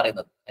ഫിറ്റസ്റ്റ് എന്ന്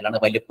പറയുന്നത്. അല്ലാണ്ട്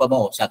വലുപ്പമോ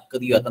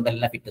ശക്തിയോ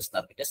അതൊന്നല്ല ഫിറ്റസ്റ്റ്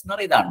എന്ന്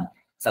പറയുന്നത്. ഇതാണ്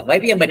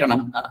സർവൈവ് ചെയ്യാൻ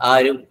പറ്റണം ആ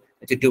ഒരു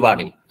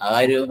ചുറ്റുപാടിൽ, ആ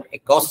ഒരു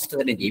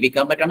എക്കോസിസ്റ്റത്തിൽ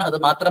ജീവിക്കാൻ പറ്റണം. അത്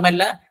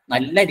മാത്രമല്ല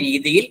നല്ല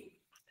രീതിയിൽ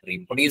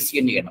റീപ്രൊഡ്യൂസ്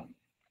ചെയ്യണം.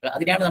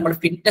 അതിനാണ് നമ്മൾ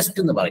ഫിറ്റസ്റ്റ്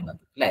എന്ന്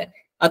പറയുന്നത് അല്ലെ?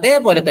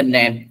 അതേപോലെ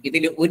തന്നെ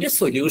ഇതിൽ ഒരു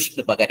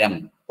സൊല്യൂഷന് പകരം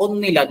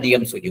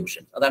ഒന്നിലധികം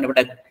സൊല്യൂഷൻ. അതാണ്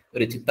ഇവിടെ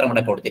ഒരു ചിത്രം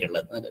ഇവിടെ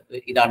കൊടുത്തിട്ടുള്ളത്.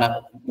 ഇതാണ്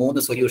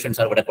 3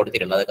 സൊല്യൂഷൻസ് ഇവിടെ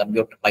കൊടുത്തിട്ടുള്ളത്.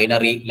 കമ്പ്യൂട്ടർ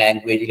ബൈനറി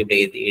ലാംഗ്വേജിൽ ഇവിടെ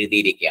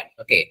എഴുതിയിരിക്കുകയാണ്.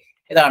 ഓക്കെ,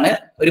 ഇതാണ്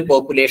ഒരു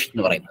പോപ്പുലേഷൻ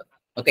എന്ന് പറയുന്നത്.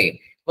 ഓക്കെ,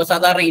 അപ്പോൾ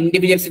സാധാരണ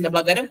ഇൻഡിവിജ്വൽസിന്റെ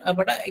പകരം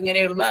അവിടെ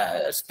ഇങ്ങനെയുള്ള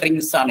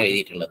സ്ട്രിങ്സ് ആണ്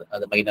എഴുതിയിട്ടുള്ളത്.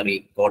 അത് ബൈനറി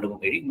കോഡ്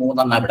വഴി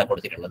 3 ഇവിടെ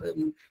കൊടുത്തിട്ടുള്ളത്.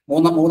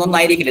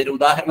 3 ഒരു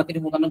ഉദാഹരണത്തിന്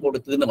 3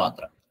 കൊടുത്തതെന്ന്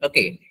മാത്രം.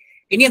 ഓക്കെ,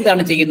 ഇനി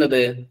എന്താണ്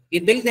ചെയ്യുന്നത്?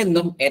 ഇതിൽ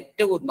നിന്നും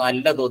ഏറ്റവും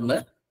നല്ലതൊന്ന്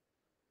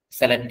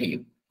സെലക്ട്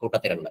ചെയ്യും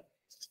കൂട്ടത്തിലുള്ള.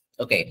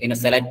 ഓക്കെ, ഇതിനെ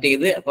സെലക്ട്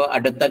ചെയ്ത് അപ്പോൾ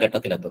അടുത്ത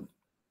ഘട്ടത്തിലെത്തും.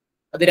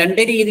 അത്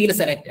 2 രീതിയിൽ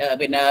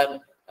പിന്നെ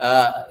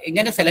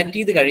ഇങ്ങനെ സെലക്ട്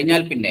ചെയ്ത്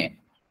കഴിഞ്ഞാൽ പിന്നെ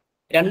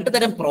 2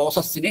 തരം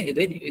പ്രോസസ്സിന്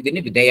ഇതിന്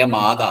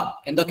വിധേയമാകാം.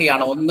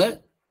 എന്തൊക്കെയാണ്? ഒന്ന്,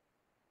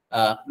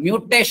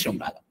 മ്യൂട്ടേഷൻ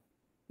ഉണ്ടാകാം.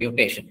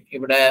 മ്യൂട്ടേഷൻ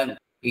ഇവിടെ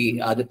ഈ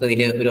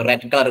ആദ്യത്തതിൽ ഒരു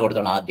റെഡ് കളർ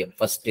കൊടുത്താണ്. ആദ്യം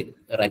ഫസ്റ്റ്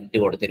റെഡ്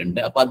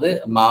കൊടുത്തിട്ടുണ്ട്. അപ്പൊ അത്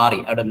മാറി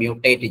അവിടെ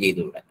മ്യൂട്ടേറ്റ്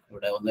ചെയ്തു.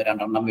 ഇവിടെ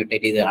 1-2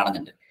 മ്യൂട്ടേറ്റ് ചെയ്ത്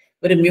കാണുന്നുണ്ട്.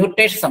 ഒരു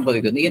മ്യൂട്ടേഷൻ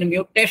സംഭവിക്കുന്നു. ഈ ഒരു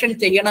മ്യൂട്ടേഷൻ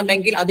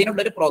ചെയ്യണമെങ്കിൽ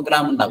അതിനുള്ളൊരു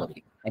പ്രോഗ്രാം ഉണ്ടാവും.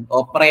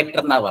 ഓപ്പറേറ്റർ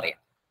എന്നാ പറയാം.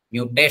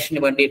 മ്യൂട്ടേഷന്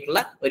വേണ്ടിയിട്ടുള്ള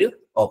ഒരു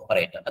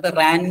ഓപ്പറേറ്റർ. അത്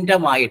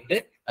റാൻഡം ആയിട്ട്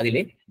അതിൽ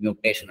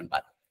മ്യൂട്ടേഷൻ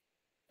ഉണ്ടാകും.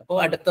 അപ്പോൾ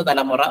അടുത്ത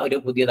തലമുറ, ഒരു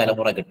പുതിയ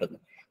തലമുറ കിട്ടുന്നു.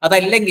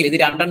 അതല്ലെങ്കിൽ ഇത്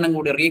 2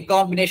 കൂടി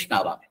റീകോമ്പിനേഷൻ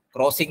ആവാം.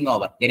 ക്രോസിംഗ്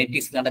ഓവർ,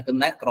 ജെനറ്റിക്സ്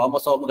നടക്കുന്ന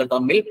ക്രോമസോമുകൾ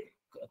തമ്മിൽ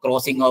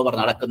ക്രോസിംഗ് ഓവർ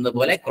നടക്കുന്നത്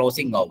പോലെ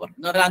ക്രോസിംഗ് ഓവർ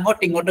എന്ന് പറഞ്ഞാൽ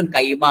അങ്ങോട്ടും ഇങ്ങോട്ടും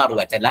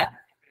കൈമാറുക. ചില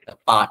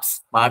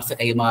പാർട്സ്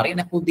കൈമാറി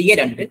പുതിയ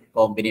 2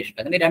 കോമ്പിനേഷൻ.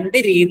 അങ്ങനെ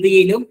 2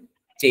 രീതിയിലും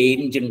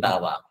ചേഞ്ച്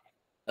ഉണ്ടാവാം.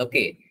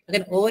 ഓക്കെ, അങ്ങനെ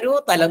ഓരോ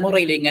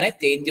തലമുറയിലും ഇങ്ങനെ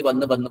ചേഞ്ച്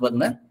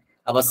വന്ന്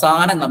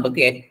അവസാനം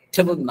നമുക്ക്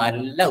ഏറ്റവും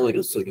നല്ല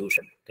ഒരു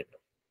സൊല്യൂഷൻ കിട്ടും.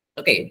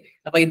 ഓക്കെ,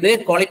 അപ്പൊ ഇത്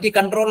ക്വാളിറ്റി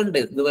കൺട്രോൾ ഉണ്ട്.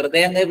 ഇത്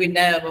വെറുതെ അങ്ങ്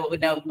പിന്നെ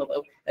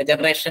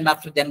ജനറേഷൻ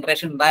ആഫ്റ്റർ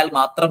ജനറേഷൻ ഉണ്ടായാൽ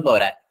മാത്രം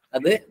പോരാ.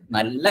 അത്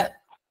നല്ല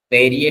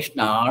വേരിയേഷൻ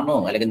ആണോ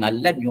അല്ലെങ്കിൽ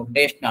നല്ല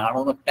മ്യൂട്ടേഷൻ ആണോ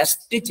എന്ന്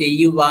ടെസ്റ്റ്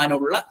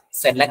ചെയ്യുവാനുള്ള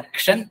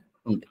സെലക്ഷൻ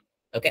ഉണ്ട്.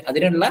 ഓക്കെ,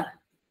 അതിനുള്ള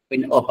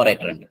പിന്നെ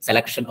ഓപ്പറേറ്റർ ഉണ്ട്,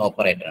 സെലക്ഷൻ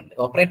ഓപ്പറേറ്റർ ഉണ്ട്.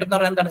 ഓപ്പറേറ്റർ എന്ന്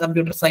പറഞ്ഞാൽ എന്താണ്?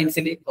 കമ്പ്യൂട്ടർ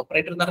സയൻസിൽ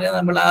ഓപ്പറേറ്റർ എന്ന് പറഞ്ഞാൽ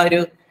നമ്മൾ ആ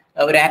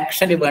ഒരു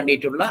ആക്ഷന്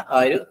വേണ്ടിയിട്ടുള്ള ആ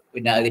ഒരു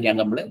പിന്നെ അതിനെയാണ്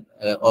നമ്മൾ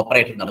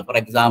ഓപ്പറേറ്റർ എന്ന് പറയുന്നത്. ഫോർ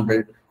എക്സാമ്പിൾ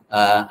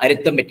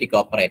അരിത്തമെറ്റിക്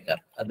ഓപ്പറേറ്റർ,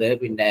 അത്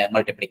പിന്നെ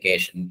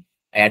മൾട്ടിപ്ലിക്കേഷൻ,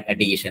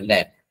 അഡീഷൻ,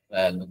 അല്ലെ,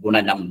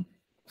 ഗുണനം,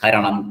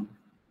 ഹരണം,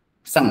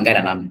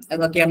 സങ്കരണം,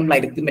 അതൊക്കെയാണ് നമ്മൾ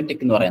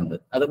അരിത്തമെറ്റിക് എന്ന് പറയുന്നത്.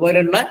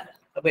 അതുപോലെയുള്ള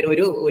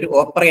ഒരു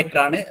ഓപ്പറേറ്റർ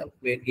ആണ്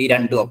ഈ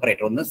രണ്ട്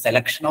ഓപ്പറേറ്റർ. ഒന്ന്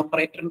സെലക്ഷൻ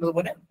ഓപ്പറേറ്റർ ഉണ്ട്,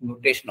 അതുപോലെ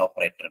മ്യൂട്ടേഷൻ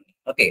ഓപ്പറേറ്റർ ഉണ്ട്.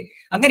 ഓക്കെ,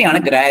 അങ്ങനെയാണ്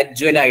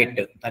ഗ്രാജുവൽ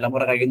ആയിട്ട്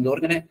തലമുറ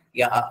കഴിയുന്നതോറും ഇങ്ങനെ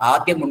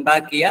ആദ്യം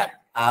ഉണ്ടാക്കിയ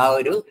ആ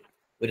ഒരു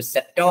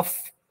സെറ്റ് ഓഫ്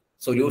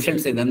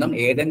സൊല്യൂഷൻസിൽ നിന്നും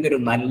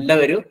ഏതെങ്കിലും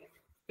നല്ലൊരു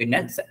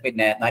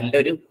പിന്നെ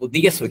നല്ലൊരു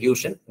പുതിയ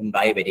സൊല്യൂഷൻ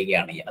ഉണ്ടായി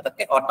വരികയാണ്.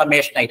 അതൊക്കെ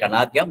ഓട്ടോമേഷൻ ആയിട്ടാണ്.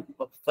 ആദ്യം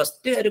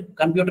ഫസ്റ്റ് ഒരു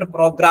കമ്പ്യൂട്ടർ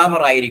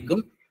പ്രോഗ്രാമർ ആയിരിക്കും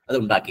അത്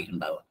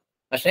ഉണ്ടാക്കിയിട്ടുണ്ടാവുക.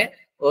 പക്ഷെ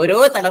ഓരോ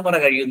തലമുറ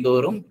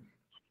കഴിയുന്തോറും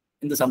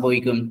എന്ത്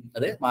സംഭവിക്കും?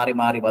 അത് മാറി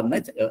മാറി വന്ന്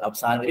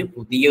അവസാനം ഒരു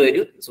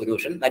പുതിയൊരു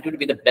solution, that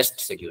would be the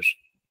best solution.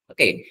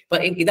 Okay, അപ്പൊ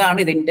ഇതാണ്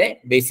ഇതിന്റെ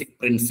ബേസിക്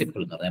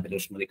പ്രിൻസിപ്പിൾ എന്ന് പറയുന്നത്,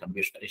 എവല്യൂഷണറി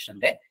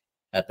കമ്പ്യൂട്ടേഷന്റെ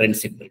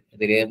പ്രിൻസിപ്പിൾ.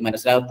 ഇതിൽ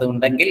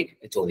മനസ്സിലാകുന്നുണ്ടെങ്കിൽ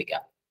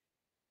ചോദിക്കാം.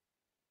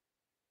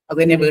 അത്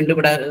തന്നെ വീണ്ടും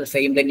ഇവിടെ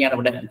സെയിം തന്നെയാണ്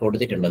ഇവിടെ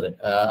കൊടുത്തിട്ടുള്ളത്.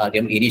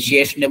 ആദ്യം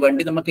ഇനിഷ്യേഷന്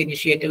വേണ്ടി നമുക്ക്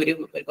ഇനിഷ്യേറ്റ് ഒരു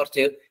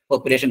കുറച്ച്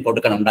പോപ്പുലേഷൻ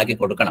കൊടുക്കണം, ഉണ്ടാക്കി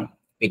കൊടുക്കണം.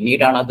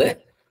 പിന്നീടാണ് അത്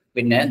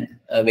പിന്നെ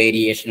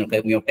വേരിയേഷനൊക്കെ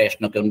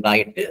മ്യൂട്ടേഷനൊക്കെ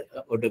ഉണ്ടായിട്ട്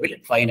ഒടുവിൽ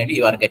finally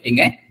you are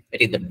getting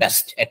very the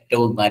best,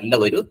 ഏറ്റവും നല്ല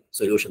ഒരു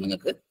സൊല്യൂഷൻ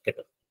നിങ്ങൾക്ക്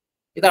കിട്ടും.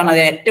 ഇതാണ്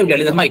അത് ഏറ്റവും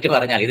ലളിതമായിട്ട്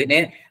പറഞ്ഞാൽ. ഇതിനെ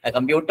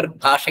കമ്പ്യൂട്ടർ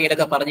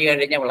ഭാഷയിലൊക്കെ പറഞ്ഞു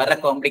കഴിഞ്ഞാൽ വളരെ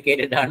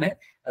കോംപ്ലിക്കേറ്റഡ് ആണ്.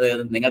 അത്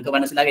നിങ്ങൾക്ക്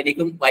മനസ്സിലാക്കി,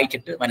 എനിക്കും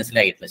വായിച്ചിട്ട്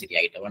മനസ്സിലായിട്ടില്ല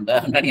ശരിയായിട്ട്.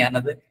 അതുകൊണ്ടാണ്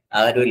ഞാനത് ആ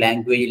ഒരു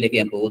ലാംഗ്വേജിലേക്ക്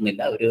ഞാൻ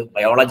പോകുന്നില്ല. ഒരു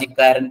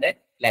ബയോളജിക്കാരന്റെ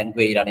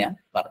ലാംഗ്വേജിലാണ് ഞാൻ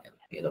പറഞ്ഞത്.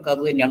 ഇതൊക്കെ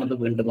അത് തന്നെയാണ്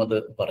വീണ്ടും അത്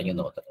പറഞ്ഞു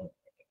നോക്കുന്നത്.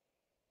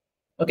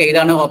 ഓക്കെ,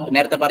 ഇതാണ്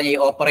നേരത്തെ പറഞ്ഞ ഈ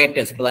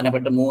ഓപ്പറേറ്റേഴ്സ്.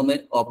 പ്രധാനപ്പെട്ട 3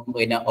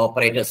 പിന്നെ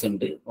ഓപ്പറേറ്റേഴ്സ്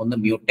ഉണ്ട്. ഒന്ന്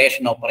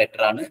മ്യൂട്ടേഷൻ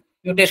ഓപ്പറേറ്റർ ആണ്,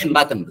 മ്യൂട്ടേഷൻ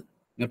ഉണ്ടാക്കുന്നത്.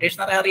 മ്യൂട്ടേഷൻ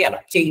അറിയാലോ,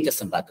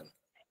 ചേഞ്ചസ് ഉണ്ടാക്കുന്നത്,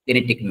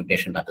 ജനറ്റിക്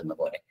മ്യൂട്ടേഷൻ ഉണ്ടാക്കുന്ന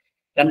പോലെ.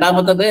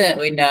 രണ്ടാമത്തത്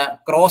പിന്നെ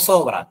ക്രോസ്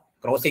ഓവർ ആണ്,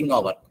 ക്രോസിംഗ്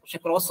ഓവർ. പക്ഷെ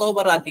ക്രോസ്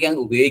ഓവർ അധികം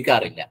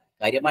ഉപയോഗിക്കാറില്ല.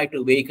 കാര്യമായിട്ട്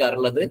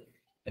ഉപയോഗിക്കാറുള്ളത്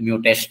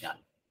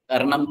മ്യൂട്ടേഷനാണ്.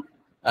 കാരണം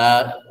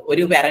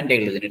ഒരു പാരന്റേ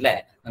ഉള്ളൂ ഇതിന്, അല്ലേ?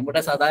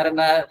 നമ്മുടെ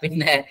സാധാരണ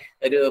പിന്നെ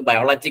ഒരു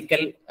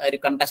ബയോളജിക്കൽ ഒരു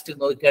കണ്ടസ്റ്റ്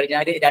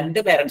നോക്കിക്കഴിഞ്ഞാൽ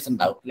 2 പാരന്റ്സ്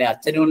ഉണ്ടാവും, അല്ലെ?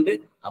 അച്ഛനും ഉണ്ട്,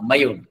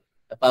 അമ്മയും ഉണ്ട്.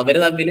 അപ്പൊ അവര്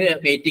തമ്മിൽ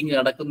മീറ്റിംഗ്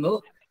നടക്കുന്നു.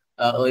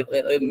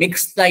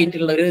 മിക്സ്ഡ്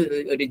ആയിട്ടുള്ള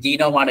ഒരു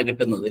ജീനോമാണ്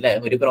കിട്ടുന്നത്, അല്ലെ?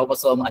 ഒരു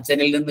ക്രോമസോം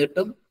അച്ഛനിൽ നിന്ന്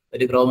കിട്ടും,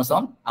 ഒരു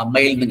ക്രോമസോം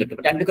അമ്മയിൽ നിന്ന്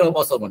കിട്ടും. 2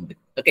 ക്രോമസോം ഉണ്ട്.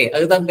 ഓക്കെ,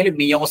 അത് തമ്മിൽ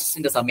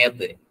മിയോസിന്റെ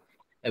സമയത്ത്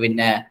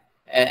പിന്നെ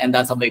എന്താ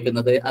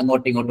സംഭവിക്കുന്നത്?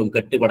 അങ്ങോട്ടും ഇങ്ങോട്ടും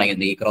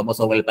കെട്ടുപിണയുന്നു. ഈ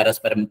ക്രോമസോമുകൾ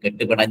പരസ്പരം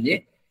കെട്ടുപിണഞ്ഞ്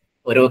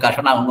ഓരോ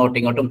കഷണം അങ്ങോട്ടും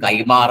ഇങ്ങോട്ടും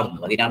കൈമാറുന്നു.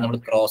 അതിനാണ് നമ്മൾ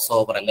ക്രോസ്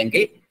ഓവർ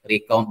അല്ലെങ്കിൽ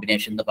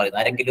റീകോമ്പിനേഷൻ എന്ന് പറയുന്നത്.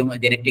 ആരെങ്കിലും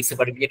ജനറ്റിക്സ്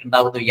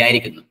പഠിപ്പിച്ചിട്ടുണ്ടാവുമെന്ന്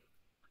വിചാരിക്കുന്നു.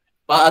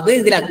 അപ്പൊ അത്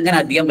ഇതിൽ അങ്ങനെ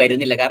അധികം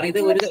വരുന്നില്ല. കാരണം ഇത്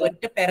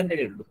ഒറ്റ പാരന്റേ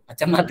ഉള്ളൂ,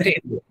 അച്ഛൻ മാത്രമേ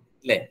ഉള്ളൂ,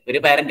 അല്ലെ? ഒരു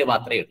പാരന്റ്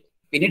മാത്രമേ ഉള്ളൂ.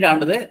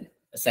 പിന്നീടാണത്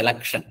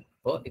സെലക്ഷൻ.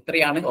 അപ്പോൾ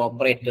ഇത്രയാണ്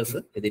ഓപ്പറേറ്റേഴ്സ്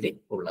ഇതിൽ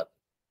ഉള്ളത്.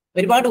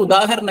 ഒരുപാട്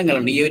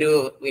ഉദാഹരണങ്ങളുണ്ട് ഈ ഒരു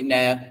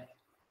പിന്നെ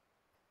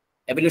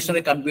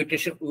എവല്യൂഷണറി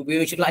കമ്പ്യൂട്ടേഷൻ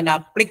ഉപയോഗിച്ചിട്ടുള്ള അതിന്റെ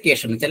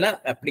ആപ്ലിക്കേഷൻ. ചില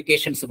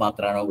ആപ്ലിക്കേഷൻസ്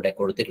മാത്രമാണ് ഇവിടെ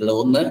കൊടുത്തിട്ടുള്ളത്.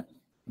 ഒന്ന്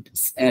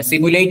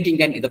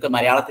സിമുലേറ്റിംഗ്, ഇതൊക്കെ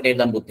മലയാളത്തിൽ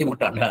എഴുതാൻ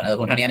ബുദ്ധിമുട്ടാണ്,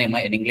 അതുകൊണ്ടാണ് ഞാൻ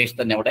ഇംഗ്ലീഷ്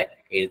തന്നെ അവിടെ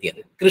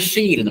എഴുതിയത്.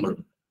 കൃഷിയിൽ നമ്മൾ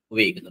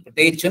ഉപയോഗിക്കുന്നത്,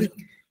 പ്രത്യേകിച്ചും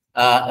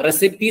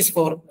recipes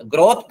for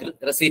growth,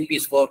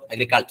 recipes four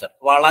agriculture,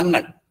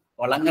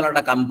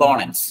 വളങ്ങളുടെ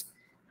components.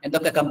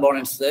 എന്തൊക്കെ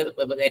കമ്പോണൻസ്?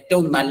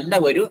 ഏറ്റവും നല്ല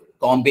ഒരു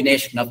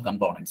കോമ്പിനേഷൻ ഓഫ്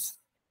കമ്പോണൻസ്.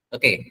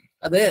 ഓക്കെ,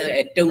 അത്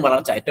ഏറ്റവും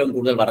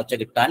കൂടുതൽ വളർച്ച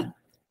കിട്ടാൻ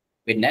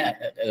പിന്നെ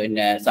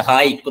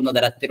സഹായിക്കുന്ന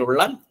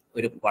തരത്തിലുള്ള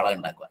ഒരു വളം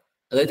ഉണ്ടാക്കുക.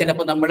 അത്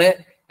ചിലപ്പോൾ നമ്മൾ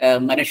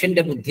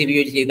മനുഷ്യന്റെ ബുദ്ധി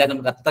ഉപയോഗിച്ച് ചെയ്താൽ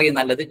നമുക്ക് അത്രയും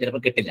നല്ലത്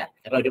ചിലപ്പോൾ കിട്ടില്ല.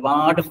 കാരണം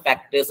ഒരുപാട്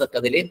ഫാക്ടേഴ്സ് ഒക്കെ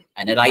അതിൽ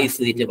അനലൈസ്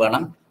ചെയ്തിട്ട്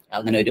വേണം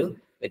അങ്ങനെ ഒരു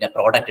പിന്നെ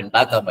പ്രോഡക്റ്റ്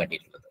ഉണ്ടാക്കാൻ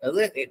വേണ്ടിയിട്ടുള്ളത്. അത്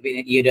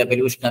ഈ ഒരു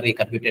എവല്യൂഷണറി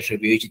കമ്പ്യൂട്ടേഷൻ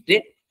ഉപയോഗിച്ചിട്ട്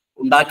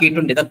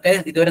ഉണ്ടാക്കിയിട്ടുണ്ട്. ഇതൊക്കെ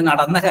ഇതുവരെ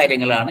നടന്ന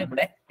കാര്യങ്ങളാണ്,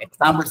 ഇവിടെ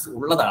എക്സാമ്പിൾസ്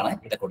ഉള്ളതാണ്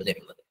ഇവിടെ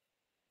കൊടുത്തിട്ടുള്ളത്.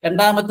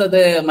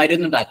 രണ്ടാമത്തത്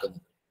മരുന്നുണ്ടാക്കുന്നു,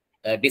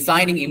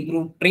 designing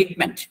improve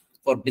treatment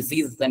four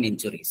diseases and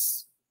injuries.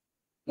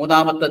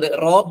 മൂന്നാമത്തത്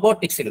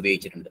റോബോട്ടിക്സിൽ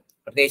ഉപയോഗിച്ചിട്ടുണ്ട്,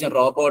 പ്രത്യേകിച്ചും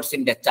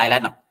റോബോട്ട്സിന്റെ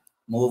ചലനം,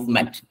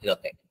 മൂവ്മെന്റ്,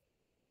 ഇതൊക്കെ.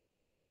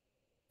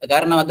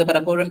 കാരണം അത്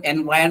പലപ്പോഴും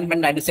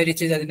എൻവയൺമെന്റ്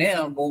അനുസരിച്ച് അതിന്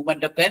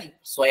മൂവ്മെന്റ് ഒക്കെ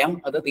സ്വയം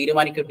അത്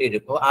തീരുമാനിക്കേണ്ടി വരും.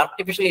 ഇപ്പോൾ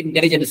ആർട്ടിഫിഷ്യൽ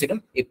ഇന്റലിജൻസിലും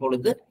ഇപ്പോൾ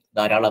ഇത്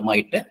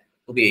ധാരാളമായിട്ട്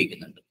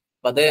ഉപയോഗിക്കുന്നുണ്ട്.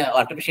 അപ്പൊ അത്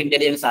ആർട്ടിഫിഷ്യൽ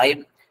ഇന്റലിജൻസ് ആയും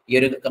ഈ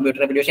ഒരു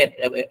കമ്പ്യൂട്ടർ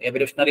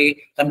എവല്യൂഷണറി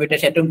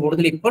കമ്പ്യൂട്ടേഷൻ ഏറ്റവും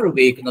കൂടുതൽ ഇപ്പോൾ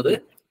ഉപയോഗിക്കുന്നത്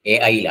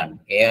AI-യിലാണ്,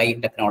 AI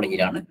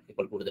ടെക്നോളജിയിലാണ്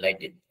ഇപ്പോൾ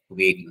കൂടുതലായിട്ട്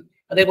ഉപയോഗിക്കുന്നത്.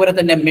 അതേപോലെ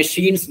തന്നെ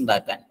മെഷീൻസ്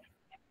ഉണ്ടാക്കാൻ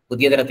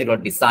പുതിയ തരത്തിലുള്ള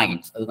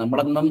ഡിസൈൻസ്, അത്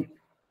നമ്മളൊന്നും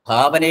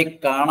ഭാവനയെ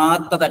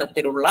കാണാത്ത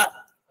തരത്തിലുള്ള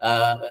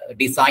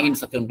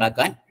ഡിസൈൻസ് ഒക്കെ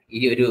ഉണ്ടാക്കാൻ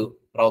ഈ ഒരു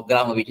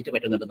പ്രോഗ്രാം ഉപയോഗിച്ചിട്ട്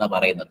പറ്റുന്നുണ്ടെന്നാണ്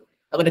പറയുന്നത്.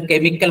 അതുപോലെ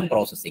കെമിക്കൽ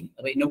പ്രോസസ്സിങ്,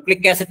 അപ്പൊ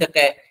ന്യൂക്ലിക് ആസിഡ്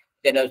ഒക്കെ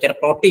ചില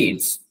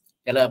പ്രോട്ടീൻസ്,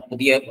 ചില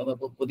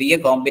പുതിയ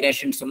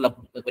കോമ്പിനേഷൻസ് ഉള്ള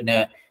പിന്നെ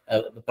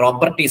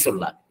പ്രോപ്പർട്ടീസ്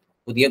ഉള്ള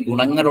പുതിയ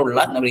ഗുണങ്ങളുള്ള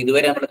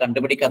ഇതുവരെ നമ്മൾ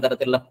കണ്ടുപിടിക്കാത്ത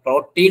തരത്തിലുള്ള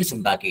പ്രോട്ടീൻസ്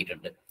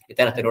ഉണ്ടാക്കിയിട്ടുണ്ട്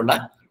ഇത്തരത്തിലുള്ള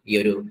ഈ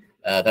ഒരു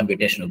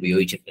കമ്പ്യൂട്ടേഷൻ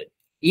ഉപയോഗിച്ചിട്ട്.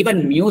 ഈവൻ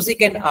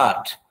മ്യൂസിക് ആൻഡ്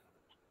ആർട്ട്,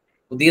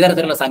 പുതിയ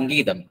തരത്തിലുള്ള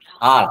സംഗീതം,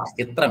 ആർട്ട്,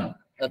 ചിത്രം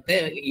ഒക്കെ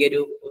ഈ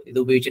ഒരു ഇത്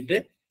ഉപയോഗിച്ചിട്ട്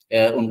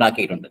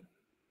ഉണ്ടാക്കിയിട്ടുണ്ട്.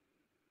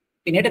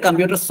 പിന്നീട്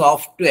കമ്പ്യൂട്ടർ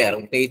സോഫ്റ്റ്വെയർ,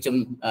 പ്രത്യേകിച്ചും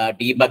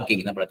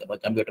ഡീബഗ്ഗിങ്, നമ്മുടെ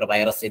കമ്പ്യൂട്ടർ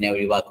വൈറസിനെ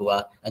ഒഴിവാക്കുക,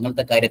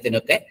 അങ്ങനത്തെ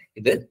കാര്യത്തിനൊക്കെ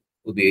ഇത്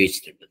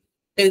ഉപയോഗിച്ചിട്ടുണ്ട്.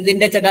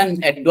 ഇതിന്റെ ചില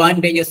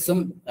അഡ്വാൻറ്റേജസും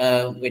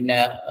പിന്നെ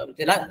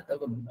ചില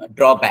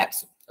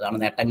ഡ്രോബാക്സും. അതാണ്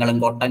നേട്ടങ്ങളും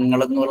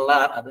കോട്ടങ്ങളും എന്നുള്ള,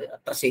 അത്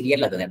അത്ര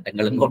ശരിയല്ല, അത്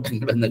നേട്ടങ്ങളും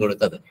കോട്ടങ്ങളും എന്ന്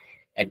കൊടുത്തത്.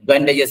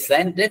 Advantages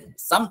and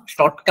some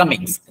short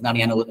Cummings എന്നാണ്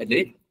ഞാൻ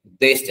ഇതിൽ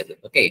ഉദ്ദേശിച്ചത്.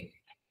 ഓക്കെ,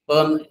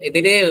 അപ്പം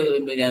ഇതില്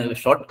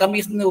ഷോർട്ട്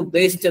കമ്മിങ്സ് എന്ന്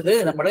ഉദ്ദേശിച്ചത്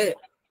നമ്മൾ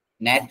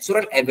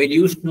നാച്ചുറൽ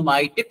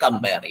എവല്യൂഷനുമായിട്ട്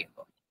കമ്പയർ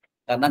ചെയ്യുമ്പോൾ.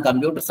 കാരണം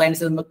കമ്പ്യൂട്ടർ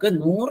സയൻസ് നമുക്ക്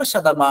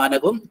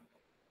 100%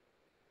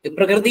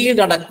 പ്രകൃതിയിൽ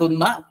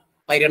നടക്കുന്ന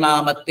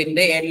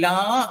പരിണാമത്തിന്റെ എല്ലാ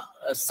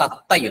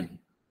സത്തയും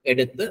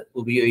എടുത്ത്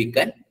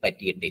ഉപയോഗിക്കാൻ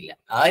പറ്റിയിട്ടില്ല.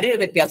 ആ ഒരു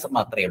വ്യത്യാസം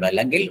മാത്രമേ ഉള്ളൂ.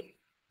 അല്ലെങ്കിൽ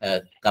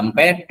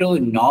കമ്പയർ ടു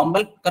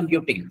നോർമൽ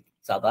കമ്പ്യൂട്ടിങ്,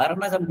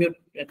 സാധാരണ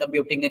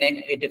കമ്പ്യൂട്ടിങ്ങിനെ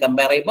ആയിട്ട്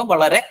കമ്പയർ ചെയ്യുമ്പോൾ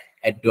വളരെ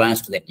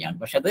അഡ്വാൻസ്ഡ് തന്നെയാണ്.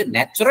 പക്ഷെ അത്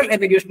നാച്ചുറൽ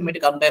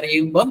എവല്യൂഷനുമായിട്ട് കമ്പയർ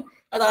ചെയ്യുമ്പം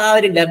അത് ആ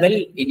ഒരു ലെവൽ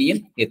ഇനിയും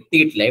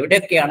എത്തിയിട്ടില്ല.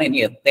 എവിടെയൊക്കെയാണ് ഇനി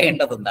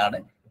എത്തേണ്ടതെന്നാണ്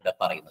ഇവിടെ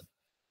പറയുന്നത്.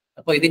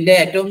 അപ്പോൾ ഇതിന്റെ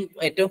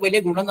ഏറ്റവും വലിയ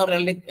ഗുണം എന്ന്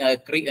പറഞ്ഞാൽ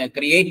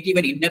creative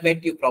and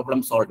innovative problem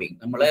solving.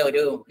 നമ്മളെ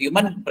ഒരു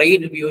ഹ്യൂമൻ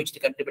ബ്രെയിൻ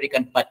ഉപയോഗിച്ചിട്ട്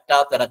കണ്ടുപിടിക്കാൻ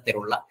പറ്റാത്ത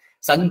തരത്തിലുള്ള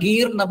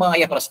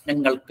സങ്കീർണമായ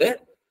പ്രശ്നങ്ങൾക്ക്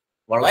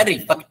വളരെ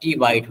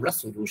ഇഫക്റ്റീവായിട്ടുള്ള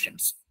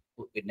സൊല്യൂഷൻസ്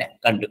പിന്നെ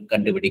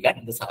കണ്ടുപിടിക്കാൻ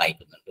ഇത്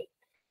സഹായിക്കുന്നുണ്ട്.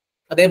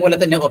 അതേപോലെ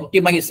തന്നെ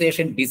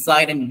optimisation,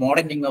 design and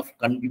modelling of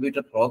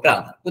computer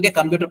program, പുതിയ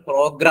കമ്പ്യൂട്ടർ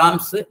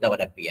പ്രോഗ്രാംസ്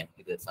ഡെവലപ്പ് ചെയ്യാൻ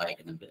ഇത്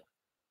സഹായിക്കുന്നുണ്ട്.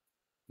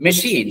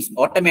 Machines,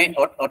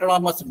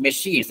 autonomous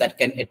machines that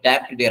can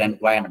adapt to their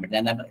environment.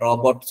 ഞാൻ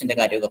റോബോട്ട്സിന്റെ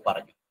കാര്യമൊക്കെ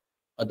പറഞ്ഞു.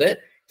 അത്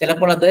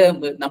ചിലപ്പോൾ അത്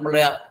നമ്മൾ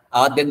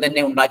ആദ്യം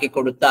തന്നെ ഉണ്ടാക്കി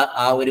കൊടുത്ത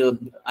ആ ഒരു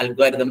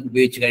അൽഗോരിതം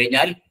ഉപയോഗിച്ച്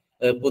കഴിഞ്ഞാൽ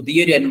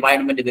പുതിയൊരു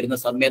എൻവയൺമെന്റ് വരുന്ന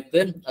സമയത്ത്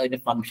അതിന്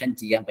ഫങ്ഷൻ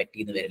ചെയ്യാൻ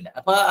പറ്റിയെന്ന് വരില്ല.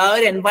 അപ്പൊ ആ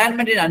ഒരു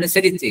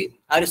എൻവയൺമെന്റിനനുസരിച്ച്,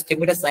 ആ ഒരു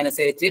സ്റ്റിമുലസ്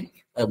അനുസരിച്ച്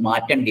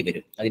മാറ്റേണ്ടി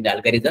വരും, അതിന്റെ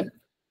അൽഗോരിതം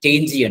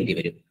ചേഞ്ച് ചെയ്യേണ്ടി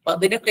വരും. അപ്പൊ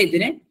അതിനൊക്കെ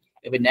ഇതിന്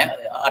പിന്നെ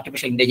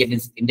ആർട്ടിഫിഷ്യൽ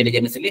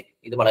ഇന്റലിജൻസിൽ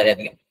ഇത്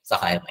വളരെയധികം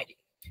സഹായമായിരിക്കും.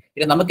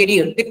 പിന്നെ നമുക്കിനി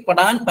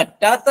എത്തിപ്പെടാൻ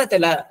പറ്റാത്ത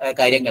ചില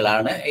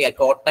കാര്യങ്ങളാണ് ഈ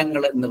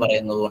കോട്ടങ്ങൾ എന്ന്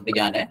പറയുന്നത് കൊണ്ട്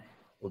ഞാൻ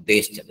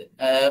ഉദ്ദേശിച്ചത്.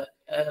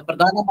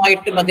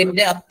 പ്രധാനമായിട്ടും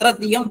അതിന്റെ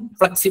അത്രയധികം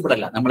ഫ്ലെക്സിബിൾ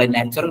അല്ല. നമ്മളെ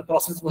നാച്ചുറൽ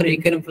പ്രോസസ്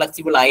ഒരിക്കലും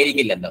ഫ്ലെക്സിബിൾ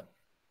ആയിരിക്കില്ലല്ലോ.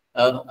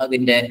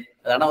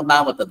 അതാണ്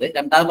ഒന്നാമത്തത്.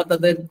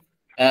 രണ്ടാമത്തത്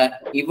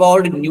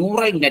evolve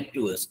neural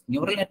networks.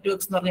 Neural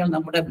networks എന്ന് പറഞ്ഞാൽ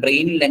നമ്മുടെ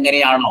ബ്രെയിനിൽ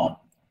എങ്ങനെയാണോ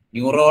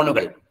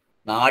ന്യൂറോണുകൾ,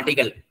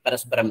 നാഡികൾ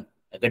പരസ്പരം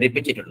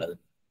ഘടിപ്പിച്ചിട്ടുള്ളത്,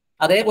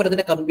 അതേപോലെ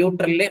തന്നെ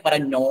കമ്പ്യൂട്ടറിലെ പല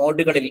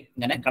നോഡുകളിൽ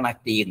ഇങ്ങനെ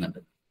കണക്ട് ചെയ്യുന്നുണ്ട്.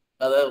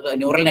 അത്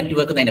ന്യൂറൽ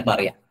നെറ്റ്വർക്ക് തന്നെ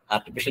പറയാം.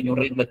 ആർട്ടിഫിഷ്യൽ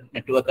ന്യൂറൽ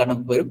നെറ്റ്വർക്ക് ആണ്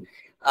പോലും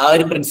ആ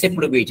ഒരു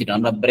പ്രിൻസിപ്പിൾ ഉപയോഗിച്ചിട്ടാണ്,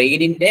 നമ്മുടെ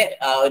ബ്രെയിനിന്റെ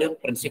ആ ഒരു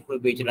പ്രിൻസിപ്പിൾ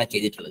ഉപയോഗിച്ചിട്ടാണ്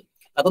ചെയ്തിട്ടുള്ളത്.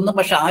 അതൊന്നും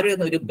പക്ഷെ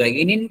ആരും ഒരു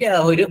ബ്രെയിനിന്റെ ആ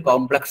ഒരു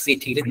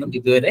കോംപ്ലക്സിറ്റിയിലൊന്നും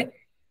ഇതുവരെ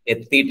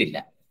എത്തിയിട്ടില്ല.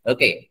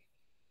 ഓക്കെ,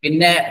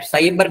 പിന്നെ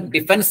സൈബർ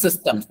ഡിഫൻസ്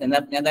സിസ്റ്റംസ്,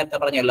 ഞാൻ നേരത്തെ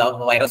പറഞ്ഞല്ലോ,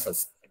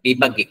 viruses,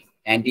 debugging,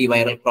 anti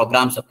viral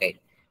programmes ഒക്കെ,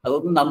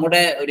 അതൊന്നും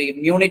നമ്മുടെ ഒരു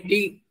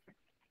ഇമ്മ്യൂണിറ്റി,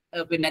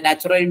 പിന്നെ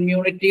നാച്ചുറൽ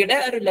ഇമ്മ്യൂണിറ്റിയുടെ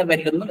ഒരു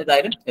ലെവലിലൊന്നും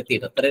ഇതായാലും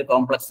എത്തിയിട്ട് അത്ര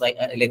കോംപ്ലക്സ്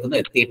അതിലേക്കൊന്നും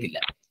എത്തിയിട്ടില്ല.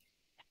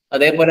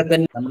 അതേപോലെ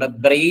തന്നെ നമ്മുടെ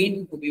ബ്രെയിൻ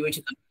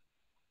ഉപയോഗിച്ച്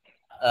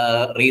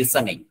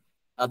റീസണിങ്,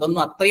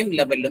 അതൊന്നും അത്രയും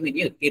ലെവലിലൊന്നും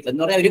ഇനി എത്തിയിട്ടില്ല.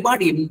 എന്ന് പറഞ്ഞാൽ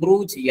ഒരുപാട്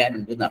ഇംപ്രൂവ്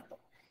ചെയ്യാനുണ്ട് എന്നർത്ഥം.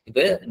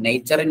 ഇത്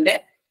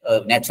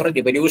നാച്ചുറൽ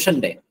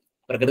റിവല്യൂഷന്റെ,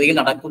 പ്രകൃതിയിൽ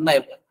നടക്കുന്ന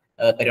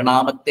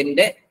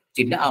പരിണാമത്തിന്റെ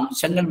ചില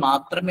അംശങ്ങൾ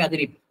മാത്രമേ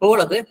അതിനിപ്പോൾ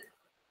അത്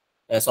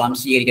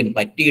സ്വാംശീകരിക്കാൻ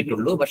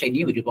പറ്റിയിട്ടുള്ളൂ. പക്ഷെ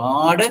ഇനി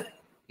ഒരുപാട്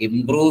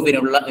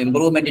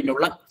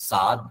ഇംപ്രൂവ്മെന്റിനുള്ള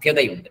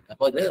സാധ്യതയുണ്ട്.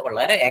 അപ്പോൾ ഇത്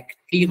വളരെ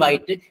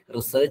ആക്റ്റീവായിട്ട്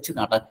റിസർച്ച്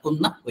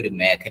നടക്കുന്ന ഒരു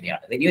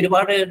മേഖലയാണ്. ഇനി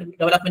ഒരുപാട്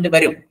ഡെവലപ്മെന്റ്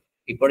വരും.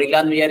 ഇപ്പോഴില്ല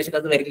എന്ന് വിചാരിച്ചിട്ട്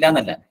അത് വരില്ല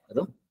എന്നല്ല,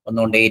 അതും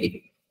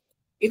വന്നുകൊണ്ടേയിരിക്കും.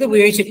 ഇത്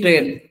ഉപയോഗിച്ചിട്ട്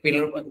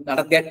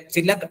നടത്തിയ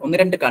ഒന്ന്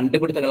രണ്ട്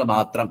കണ്ടുപിടുത്തങ്ങൾ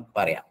മാത്രം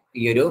പറയാം.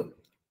 ഈ ഒരു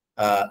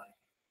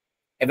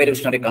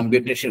എവല്യൂഷണറി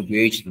കമ്പ്യൂട്ടേഷൻ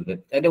ഉപയോഗിച്ചിട്ടുണ്ട്.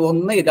 അതിന്റെ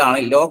ഒന്ന് ഇതാണ്,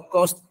 low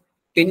cost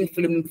thin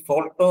film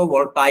photo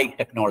voltaic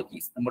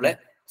technologies. നമ്മുടെ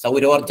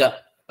സൗരോർജ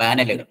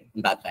പാനലുകൾ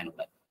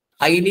ഉണ്ടാക്കാനുള്ള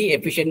highly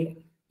efficient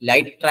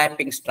light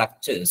trapping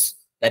structures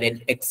that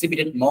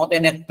exhibited more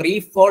than a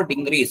 3-fold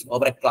increase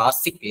over a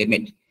classic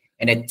limit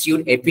and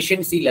achieved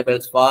efficiency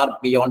levels far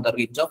beyond the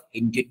reach of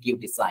intuitive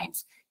designs.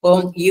 അപ്പോൾ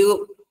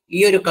ഈ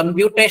ഒരു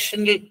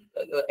കമ്പ്യൂട്ടേഷനിൽ,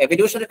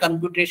 evolutionary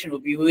computation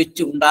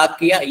ഉപയോഗിച്ച്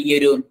ഉണ്ടാക്കിയ ഈ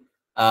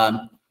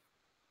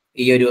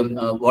ഒരു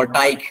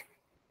വോൾട്ടായിക്,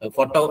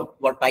 ഫോട്ടോ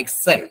വോൾട്ടായിക്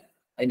സെൽ,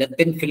 അതിന്റെ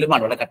thin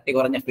ഫിലിമാണ്, വളരെ കട്ടി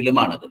കുറഞ്ഞ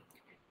ഫിലിമാണത്.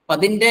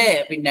 അതിന്റെ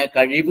പിന്നെ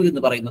കഴിവ്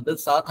എന്ന് പറയുന്നത്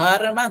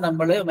സാധാരണ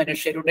നമ്മൾ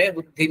മനുഷ്യരുടെ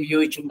ബുദ്ധി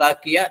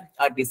ഉപയോഗിച്ചുണ്ടാക്കിയ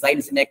ആ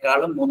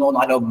ഡിസൈൻസിനേക്കാളും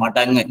 3-4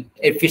 മടങ്ങ്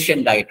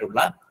എഫിഷ്യന്റ് ആയിട്ടുള്ള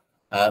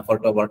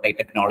ഫോട്ടോവോൾട്ടൈക്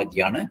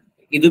ടെക്നോളജിയാണ്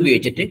ഇത്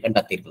ഉപയോഗിച്ചിട്ട്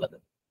കണ്ടെത്തിയിട്ടുള്ളത്.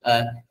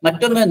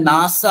 മറ്റൊന്ന്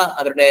നാസ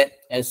അവരുടെ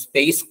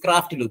സ്പേസ്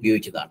ക്രാഫ്റ്റിൽ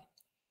ഉപയോഗിച്ചതാണ്.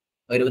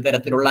 ഒരു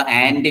തരത്തിലുള്ള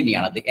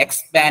ആന്റിനയാണ്, അത്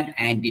എക്സ്പാൻഡ്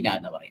ആന്റിന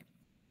എന്ന് പറയുന്നത്.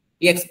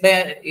 ഈ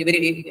ഇവർ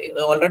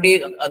ഓൾറെഡി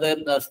അത്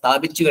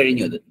സ്ഥാപിച്ചു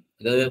കഴിഞ്ഞു.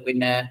 ഇത്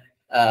പിന്നെ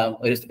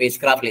ഒരു സ്പേസ്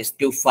ക്രാഫ്റ്റിൽ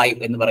S25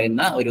 എന്ന്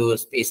പറയുന്ന ഒരു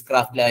സ്പേസ്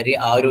ക്രാഫ്റ്റിൽ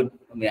ആ ഒരു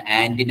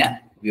ആന്റിന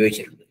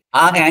ഉപയോഗിച്ചിട്ടുണ്ട്.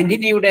 ആ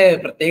ആന്റിനയുടെ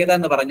പ്രത്യേകത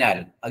എന്ന് പറഞ്ഞാൽ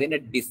അതിന്റെ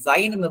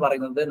ഡിസൈൻ എന്ന്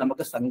പറയുന്നത്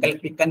നമുക്ക്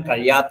സങ്കല്പിക്കാൻ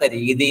കഴിയാത്ത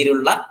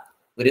രീതിയിലുള്ള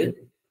ഒരു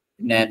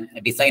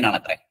ഡിസൈൻ ആണ്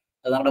അത്രേ.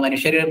 അത് നമ്മുടെ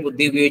മനുഷ്യരുടെ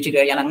ബുദ്ധി ഉപയോഗിച്ച്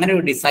കഴിഞ്ഞാൽ അങ്ങനെ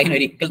ഒരു ഡിസൈൻ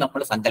ഒരിക്കലും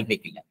നമ്മൾ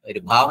സങ്കല്പിക്കില്ല. ഒരു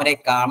ഭാവനയെ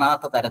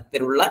കാണാത്ത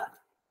തരത്തിലുള്ള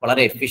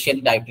വളരെ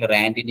എഫിഷ്യന്റ് ആയിട്ടുള്ള ഒരു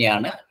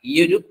ആന്റിനയാണ് ഈ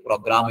ഒരു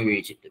പ്രോഗ്രാം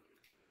ഉപയോഗിച്ചിട്ട്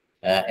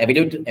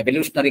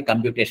എവല്യൂഷണറി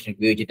കമ്പ്യൂട്ടേഷൻ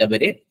ഉപയോഗിച്ചിട്ട്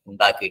അവർ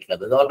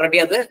ഉണ്ടാക്കിയിട്ടുള്ളത്. അത് ഓൾറെഡി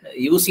അത്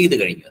യൂസ് ചെയ്ത്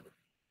കഴിഞ്ഞു. അത്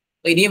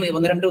അപ്പൊ ഇനിയും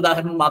 1-2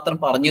 ഉദാഹരണം മാത്രം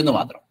പറഞ്ഞു എന്ന്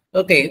മാത്രം.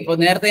 ഓക്കെ, ഇപ്പൊ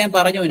നേരത്തെ ഞാൻ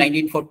പറഞ്ഞു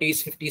 1940s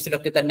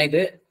 50s തന്നെ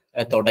ഇത്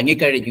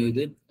തുടങ്ങിക്കഴിഞ്ഞു.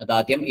 അത്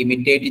ആദ്യം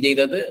ഇമിറ്റേറ്റ്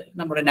ചെയ്തത്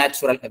നമ്മുടെ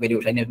നാച്ചുറൽ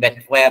എവല്യൂഷൻ,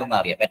 വെറ്റ് വെയർ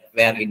എന്നറിയാം, വെറ്റ്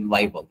വെയർ ഇൻ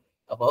വൈബോ.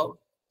 അപ്പോ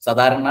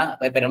സാധാരണ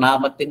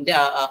പരിണാമത്തിന്റെ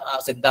ആ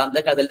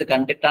സിദ്ധാന്തം അതിൽ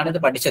കണ്ടിട്ടാണ് ഇത്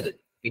പഠിച്ചത്.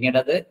 പിന്നീട്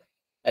അത്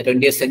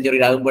 20th സെഞ്ചുറി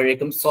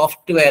ആകുമ്പോഴേക്കും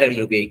സോഫ്റ്റ്വെയറുകൾ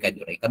ഉപയോഗിക്കാൻ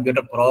തുടങ്ങി,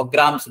 കമ്പ്യൂട്ടർ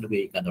പ്രോഗ്രാംസിൽ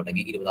ഉപയോഗിക്കാൻ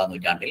തുടങ്ങി 20ാം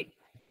നൂറ്റാണ്ടിൽ.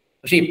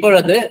 പക്ഷെ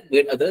ഇപ്പോഴത്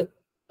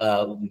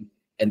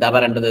എന്താ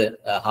പറയേണ്ടത്,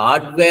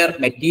 ഹാർഡ്വെയർ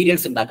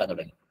മെറ്റീരിയൽസ് ഉണ്ടാക്കാൻ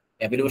തുടങ്ങി.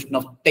 എവല്യൂഷൻ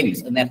ഓഫ്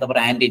തിങ്സ് നേരത്തെ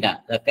പറഞ്ഞ ആന്റിന,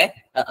 അതൊക്കെ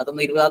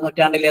അതൊന്നും 20ാം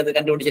നൂറ്റാണ്ടിൽ അത്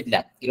കണ്ടുപിടിച്ചിട്ടില്ല.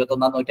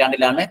 21ാം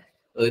നൂറ്റാണ്ടിലാണ്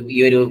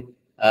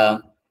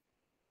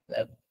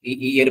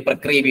ഈ ഒരു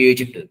പ്രക്രിയ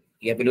ഉപയോഗിച്ചിട്ട്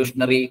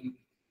എവല്യൂഷണറി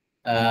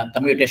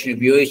കമ്പ്യൂട്ടേഷൻ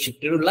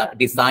ഉപയോഗിച്ചിട്ടുള്ള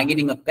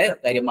ഡിസൈനിങ് ഒക്കെ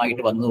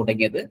കാര്യമായിട്ട് വന്നു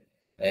തുടങ്ങിയത്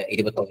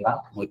 21ാം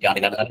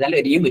നൂറ്റാണ്ടിലാണ്. പറഞ്ഞാൽ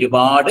ഇനിയും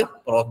ഒരുപാട്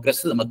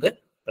പ്രോഗ്രസ് നമുക്ക്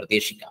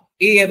പ്രതീക്ഷിക്കാം.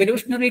 ഈ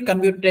എവല്യൂഷണറി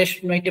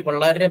കമ്പ്യൂട്ടേഷനുമായിട്ട്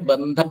വളരെ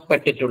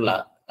ബന്ധപ്പെട്ടിട്ടുള്ള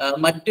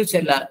മറ്റു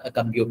ചില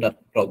കമ്പ്യൂട്ടർ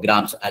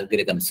പ്രോഗ്രാംസ്,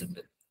 അൽഗരിതംസ്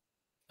ഉണ്ട്.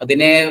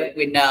 അതിനെ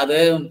അത്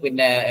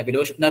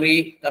എവല്യൂഷണറി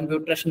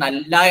കമ്പ്യൂട്ടേഷൻ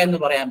അല്ല എന്ന്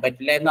പറയാൻ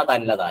പറ്റില്ല, എന്ന്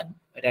അതല്ലതാൻ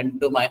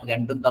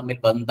രണ്ടും തമ്മിൽ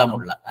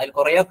ബന്ധമുള്ള അതിൽ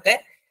കുറെയൊക്കെ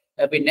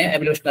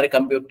എവല്യൂഷണറി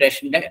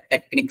കമ്പ്യൂട്ടേഷന്റെ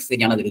ടെക്നിക്സ്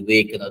അതിൽ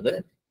ഉപയോഗിക്കുന്നത്.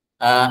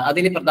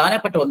 അതിൽ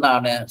പ്രധാനപ്പെട്ട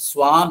ഒന്നാണ്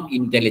സ്വാം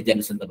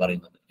ഇന്റലിജൻസ് എന്ന്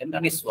പറയുന്നത്.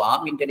 എന്താണ് ഈ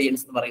സ്വാം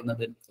ഇന്റലിജൻസ് എന്ന്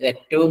പറയുന്നത്?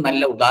 ഏറ്റവും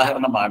നല്ല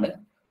ഉദാഹരണമാണ്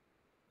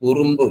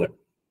ഉറുമ്പുകൾ.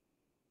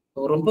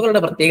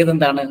 ഉറുമ്പുകളുടെ പ്രത്യേകത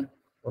എന്താണ്?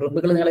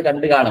 ഉറുമ്പുകൾ നിങ്ങൾ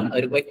കണ്ടു കാണും,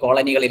 അവർ പോയി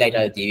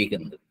കോളനികളിലായിട്ടാണ്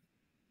ജീവിക്കുന്നത്.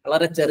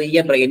 വളരെ ചെറിയ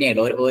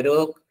ബ്രെയിനുകൾ, ഓരോ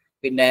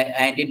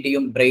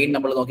ആന്റിന്റെയും ബ്രെയിൻ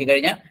നമ്മൾ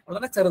നോക്കിക്കഴിഞ്ഞാൽ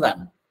വളരെ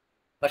ചെറുതാണ്.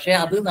 പക്ഷെ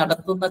അത്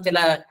നടത്തുന്ന ചില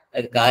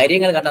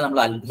കാര്യങ്ങൾ കണ്ടാൽ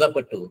നമ്മൾ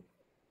അത്ഭുതപ്പെട്ടു.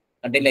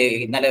 കണ്ടില്ലേ,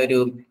 ഇന്നലെ ഒരു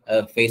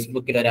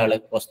ഫേസ്ബുക്കിൽ ഒരാൾ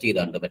പോസ്റ്റ്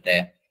ചെയ്തുണ്ട്, മറ്റേ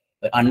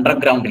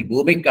അണ്ടർഗ്രൗണ്ടിൽ,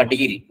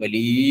 ഭൂമിക്കടിയിൽ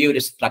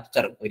വലിയൊരു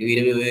സ്ട്രക്ചർ, ഒരു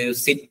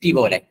സിറ്റി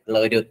പോലെ ഉള്ള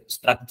ഒരു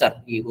സ്ട്രക്ചർ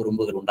ഈ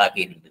ഉറുമ്പുകൾ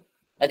ഉണ്ടാക്കിയിട്ടുണ്ട്.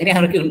 അങ്ങനെ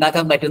അവർക്ക്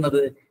ഉണ്ടാക്കാൻ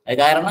പറ്റുന്നത്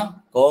കാരണം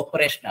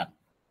കോപ്പറേഷനാണ്,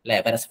 അല്ലെ,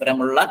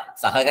 പരസ്പരമുള്ള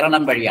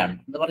സഹകരണം വഴിയാണ്.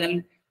 എന്ന് പറഞ്ഞാൽ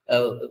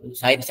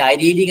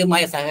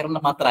ശാരീരികമായ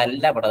സഹകരണം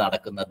മാത്രമല്ല ഇവിടെ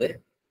നടക്കുന്നത്,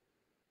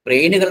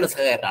 ബ്രെയിനുകളുടെ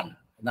സഹകരണമാണ്.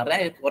 എന്ന്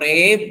പറഞ്ഞാൽ കുറെ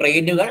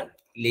ബ്രെയിനുകൾ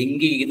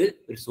ലിങ്ക് ചെയ്ത്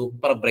ഒരു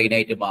സൂപ്പർ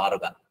ബ്രെയിനായിട്ട്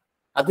മാറുക.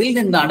 അതിൽ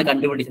നിന്നാണ്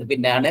കണ്ടുപിടിച്ചത്.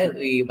 പിന്നെയാണ്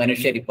ഈ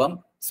മനുഷ്യരിപ്പം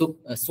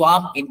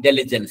സ്വാം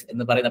ഇന്റലിജൻസ്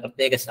എന്ന് പറയുന്ന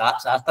പ്രത്യേക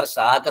ശാസ്ത്ര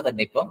ശാഖ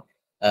തന്നെ ഇപ്പം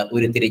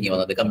ഉരുത്തിരിഞ്ഞു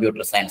വന്നത്,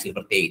 കമ്പ്യൂട്ടർ സയൻസിൽ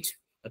പ്രത്യേകിച്ച്.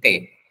 ഓക്കെ,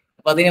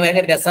 അപ്പൊ അതിന്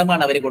ഭയങ്കര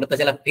രസമാണ്. അവർ കൊടുത്ത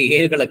ചില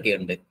പേരുകളൊക്കെ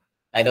ഉണ്ട്.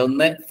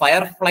 അതിലൊന്ന്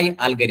ഫയർഫ്ലൈ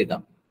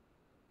ആൽഗരിതം,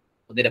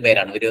 അതിന്റെ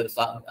പേരാണ്. ഒരു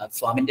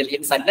സ്വാം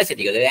ഇന്റലിജൻസ് അല്ല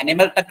ശരിക്കും, അത്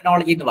അനിമൽ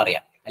ടെക്നോളജി എന്ന്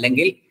പറയാം,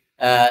 അല്ലെങ്കിൽ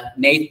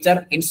നേച്ചർ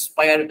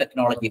ഇൻസ്പയർഡ്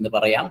ടെക്നോളജി എന്ന്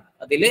പറയാം.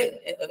 അതിൽ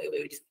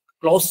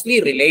closely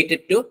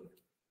related to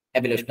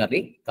evolutionary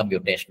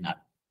computation ആണ്.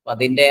 അപ്പൊ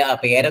അതിന്റെ ആ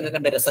പേരൊക്കെ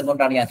കണ്ട രസം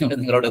കൊണ്ടാണ് ഞാൻ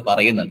നിങ്ങളോട്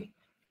പറയുന്നത്.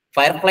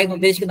 ഫയർഫ്ലൈ എന്ന്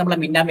ഉദ്ദേശിക്കുന്നത് നമ്മളെ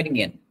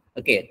മിന്നാമിനിങ്ങാണ്.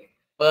 ഓക്കെ,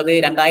 അപ്പൊ അത്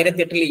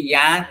 2008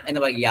 യാങ് എന്ന്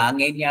പറയും,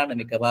 യാങ്ങേനെയാണ്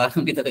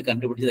മിക്കവാറും ഇതൊക്കെ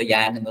കണ്ടുപിടിച്ചത്.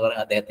 യാങ് എന്ന്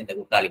പറയുന്ന അദ്ദേഹത്തിന്റെ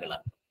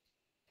കൂട്ടാളികളാണ്.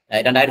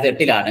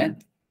 2008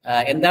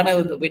 എന്താണ്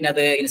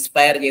അത്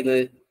ഇൻസ്പയർ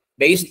ചെയ്തത്?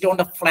 Based on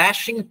the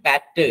flashing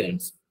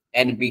patterns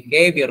and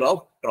behaviour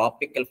of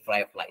tropical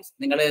fireflies.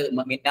 നിങ്ങൾ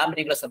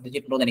മിന്നാമിനികളെ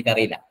ശ്രദ്ധിച്ചിട്ടുണ്ടോ എന്ന്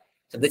എനിക്കറിയില്ല.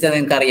 ശ്രദ്ധിച്ചാൽ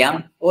നിങ്ങൾക്കറിയാം,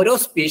 ഓരോ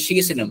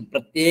സ്പീഷീസിനും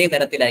പ്രത്യേക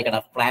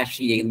തരത്തിലായിരിക്കണം ഫ്ലാഷ്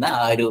ചെയ്യുന്ന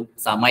ആ ഒരു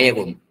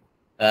സമയവും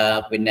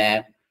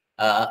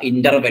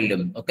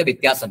ഇന്റർവെല്ലും ഒക്കെ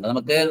വ്യത്യാസമുണ്ട്.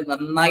 നമുക്ക്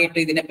നന്നായിട്ട്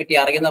ഇതിനെപ്പറ്റി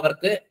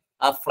അറിയുന്നവർക്ക്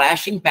ആ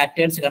ഫ്ലാഷിംഗ്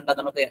പാറ്റേൺസ് കണ്ടാൽ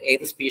നമുക്ക്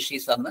ഏത്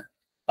സ്പീഷീസ് ആണെന്ന്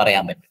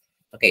പറയാൻ പറ്റും.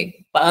 ഓക്കെ,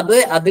 അപ്പൊ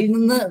അതിൽ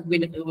നിന്ന്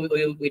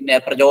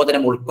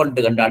പ്രചോദനം ഉൾക്കൊണ്ട്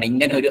കണ്ടാണ്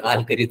ഇങ്ങനെ ഒരു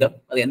ആൽഗരിതം.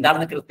 അത്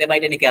എന്താണെന്ന്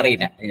കൃത്യമായിട്ട് എനിക്ക്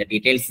അറിയില്ല, അതിന്റെ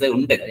ഡീറ്റെയിൽസ്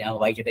ഉണ്ട്, ഞാൻ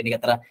വായിച്ചിട്ട് എനിക്ക്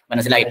അത്ര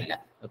മനസ്സിലായിട്ടില്ല.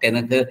 ഓക്കെ,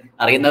 നിങ്ങൾക്ക്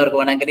അറിയുന്നവർക്ക്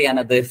വേണമെങ്കിൽ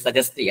ഞാനത്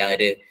സജസ്റ്റ് ചെയ്യാം.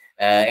 ഒരു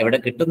എവിടെ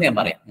കിട്ടുമെന്ന് ഞാൻ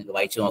പറയാം, നിങ്ങൾക്ക്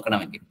വായിച്ചു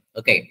നോക്കണമെങ്കിൽ.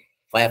 Okay,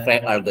 firefly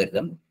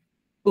algorithm.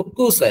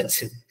 Kuku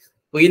search,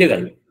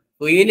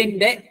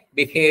 കുയിലിന്റെ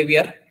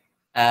behaviour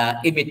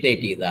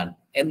imitate ചെയ്തതാണ്.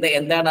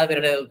 എന്താണ്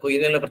അവരുടെ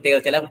കുയിലുകളുടെ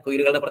പ്രത്യേകത? ചില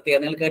കുയിലുകളുടെ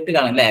പ്രത്യേകത നിങ്ങൾ കേട്ട്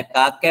കാണും, അല്ലെ?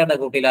 കാക്കയുടെ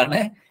കൂട്ടിലാണ്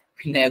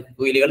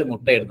കുയിലുകൾ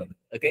മുട്ടയിടുന്നത്.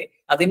 ഓക്കെ,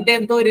 അതിന്റെ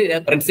എന്തോ ഒരു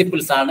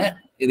പ്രിൻസിപ്പിൾസ് ആണ്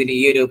ഇതിൽ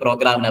ഈ ഒരു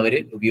പ്രോഗ്രാമിന് അവർ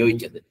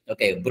ഉപയോഗിച്ചത്.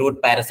 ഓക്കെ, ബ്രൂട്ട്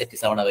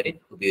പാരസിറ്റിസം ആണ് അവർ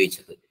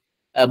ഉപയോഗിച്ചത്.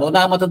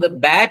 മൂന്നാമത്തത്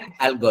ബാറ്റ്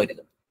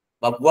ആൽഗോരിതം,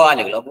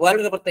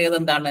 വവ്വാലുകളുടെ പ്രത്യേകത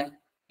എന്താണ്?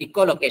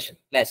 ഇക്കോ ലൊക്കേഷൻ,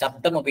 അല്ലെ?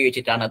 ശബ്ദം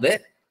ഉപയോഗിച്ചിട്ടാണ് അത്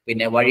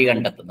വഴി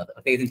കണ്ടെത്തുന്നത്.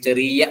 പ്രത്യേകിച്ച്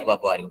ചെറിയ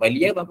വവ്വാൽ,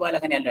 വലിയ വവ്വാൽ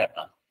അങ്ങനെയല്ല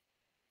കേട്ടോ.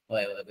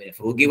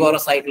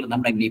 ഫ്രൂഗിവോറസ് ആയിട്ടുള്ള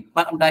നമ്മുടെ നിപ്പ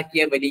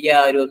ഉണ്ടാക്കിയ വലിയ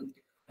ഒരു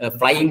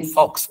ഫ്ലൈയിങ്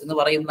ഫോക്സ് എന്ന്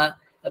പറയുന്ന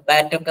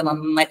ബാറ്റൊക്കെ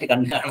നന്നായിട്ട്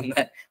കണ്ടു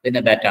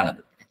കാണുന്ന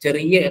ബാറ്റാണത്.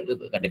 ചെറിയ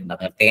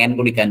കണ്ടിട്ടുണ്ട്, തേൻ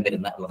കുടിക്കാൻ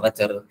വരുന്ന വളരെ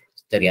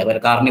ചെറിയ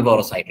അതുപോലെ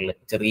കാർണിവോറസ് ആയിട്ടുള്ള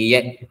ചെറിയ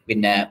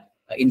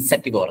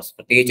ഇൻസെക്ടിവോറസ്,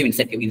 പ്രത്യേകിച്ചും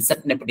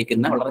ഇൻസെക്ടിനെ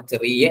പിടിക്കുന്ന വളരെ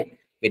ചെറിയ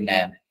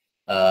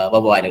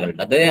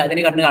വവ്വാലുകളുണ്ട്.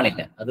 അതിന് കണ്ണു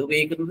കാണില്ല. അത്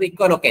ഉപയോഗിക്കുന്നത്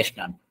ഇക്കോ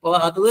ലൊക്കേഷനാണ്. അപ്പോൾ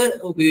അത്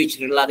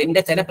ഉപയോഗിച്ചിട്ടുള്ള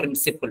അതിന്റെ ചില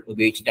പ്രിൻസിപ്പിൾ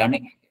ഉപയോഗിച്ചിട്ടാണ്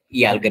ഈ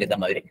ആൽഗരിതം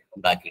അവർ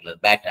ഉണ്ടാക്കിയിട്ടുള്ളത്,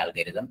 ബാറ്റ്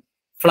ആൽഗരിതം.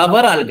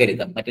 ഫ്ലവർ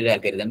ആൽഗരിതം മറ്റൊരു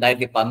algorithm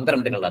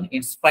 2012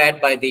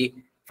 inspired by the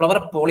flower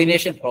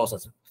pollination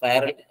process,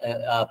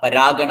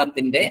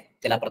 പരാഗണത്തിന്റെ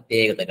ചില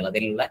പ്രത്യേകതകൾ,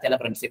 അതിലുള്ള ചില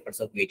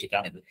പ്രിൻസിപ്പിൾസ്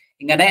ഉപയോഗിച്ചിട്ടാണ് ഇത്.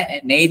 ഇങ്ങനെ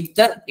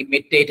നേച്ചർ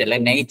ഇമിറ്റേറ്റ് അല്ലെ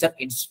നേച്ചർ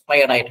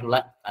ഇൻസ്പയർഡ് ആയിട്ടുള്ള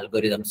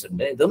അൽഗോരിതംസ്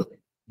ഉണ്ട്. ഇതും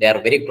they are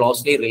very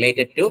closely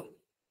related to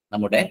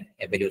നമ്മുടെ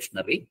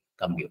എവല്യൂഷണറി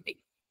കമ്പ്യൂട്ടിംഗ്.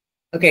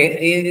 ഓക്കെ,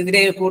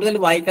 ഇതിനെ കൂടുതൽ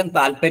വായിക്കാൻ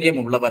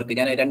താല്പര്യമുള്ളവർക്ക്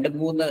ഞാൻ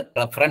 2-3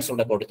 റെഫറൻസ്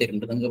ഇവിടെ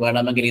കൊടുത്തിട്ടുണ്ട്. നിങ്ങൾക്ക്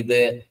വേണമെങ്കിൽ ഇത്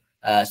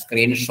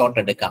സ്ക്രീൻഷോട്ട്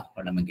എടുക്കാം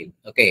വേണമെങ്കിൽ.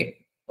 ഓക്കെ,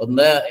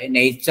 ഒന്ന്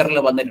നേച്ചറിൽ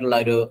വന്നിട്ടുള്ള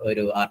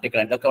ഒരു ആർട്ടിക്കിൾ.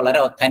 ഇതൊക്കെ വളരെ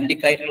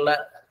ഒത്തന്റിക് ആയിട്ടുള്ള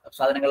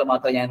സാധനങ്ങൾ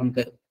മാത്രമേ ഞാൻ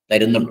നമുക്ക്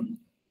തരുന്നുള്ളൂ.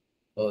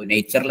 അപ്പോൾ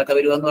നേച്ചറിലൊക്കെ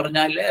വരിക എന്ന്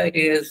പറഞ്ഞാൽ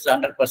ഇറ്റ് ഈസ്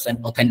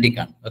 100% ഒത്തന്റിക്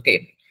ആണ്. Okay,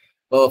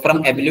 from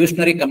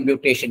evolutionary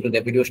computation to the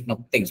evolution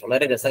of things,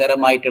 വളരെ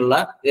രസകരമായിട്ടുള്ള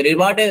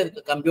ഒരുപാട്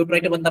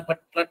കമ്പ്യൂട്ടറായിട്ട്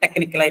ബന്ധപ്പെട്ട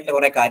ടെക്നിക്കലായിട്ടുള്ള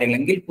കുറെ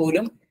കാര്യങ്ങളെങ്കിൽ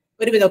പോലും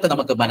ഒരുവിധമൊക്കെ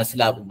നമുക്ക്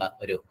മനസ്സിലാകുന്ന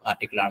ഒരു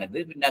ആർട്ടിക്കിളാണിത്.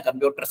 പിന്നെ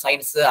കമ്പ്യൂട്ടർ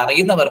സയൻസ്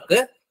അറിയുന്നവർക്ക്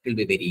will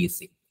be very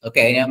easy.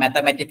 Okay,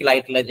 mathematical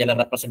ആയിട്ടുള്ള ചില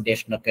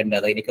റെപ്രസെന്റേഷൻ ഒക്കെ ഉണ്ട്,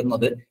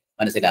 അതായിരിക്കുന്നത്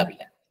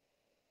മനസ്സിലാവില്ല.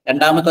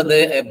 രണ്ടാമത്തത്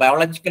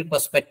biological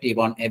perspective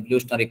on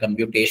evolutionary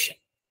computation.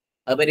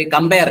 Our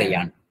compare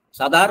ചെയ്യാണ്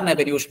സാധാരണ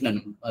എവല്യൂഷനും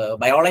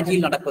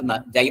ബയോളജിയിൽ നടക്കുന്ന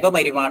ജൈവ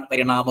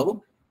പരിണാമവും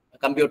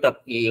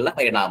കമ്പ്യൂട്ടറിലുള്ള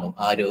പരിണാമവും,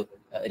 ആ ഒരു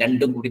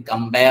രണ്ടും കൂടി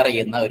കമ്പയർ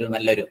ചെയ്യുന്ന ഒരു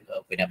നല്ലൊരു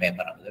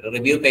പേപ്പറാണ്, ഒരു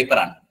റിവ്യൂ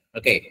പേപ്പറാണ്.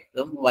 ഓക്കെ,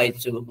 ഇതും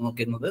വായിച്ചു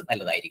നോക്കുന്നത്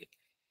നല്ലതായിരിക്കും.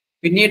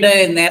 പിന്നീട്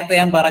നേരത്തെ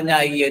ഞാൻ പറഞ്ഞ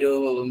ഈ ഒരു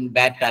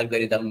ബാറ്റ്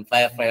ആൽഗോരിതം,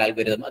 ഫയർഫ്ലൈ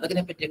ആൽഗോരിതം,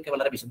 അതിനെ പറ്റിയൊക്കെ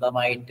വളരെ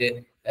വിശദമായിട്ട്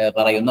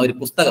പറയുന്ന ഒരു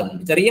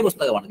പുസ്തകമുണ്ട്. ചെറിയ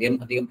പുസ്തകമാണ്,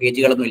 അധികം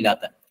പേജുകളൊന്നും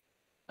ഇല്ലാത്ത.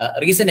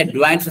 Recent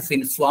advances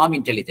in സ്വാം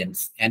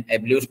intelligence and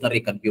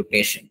evolutionary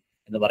computation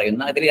എന്ന്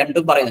പറയുന്ന, അതിൽ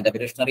രണ്ടും പറയുന്നുണ്ട്.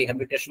 എവല്യൂഷണറി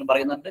കമ്പ്യൂട്ടേഷൻ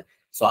പറയുന്നുണ്ട്,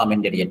 സ്വാം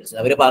ഇന്റലിജൻസ്.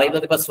 അവർ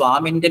പറയുന്നത് ഇപ്പൊ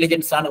സ്വാം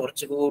ഇന്റലിജൻസ് ആണ്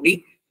കുറച്ചുകൂടി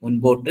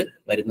മുൻപോട്ട്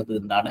വരുന്നത്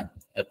എന്നാണ്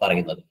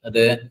പറയുന്നത്.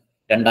 അത്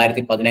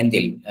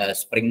 2015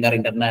 സ്പ്രിംഗർ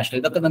ഇന്റർനാഷണൽ,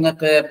 ഇതൊക്കെ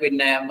നിങ്ങൾക്ക്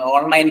പിന്നെ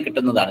ഓൺലൈൻ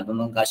കിട്ടുന്നതാണ്.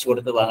 ഇതൊന്നും കാശ്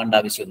കൊടുത്ത് വാങ്ങേണ്ട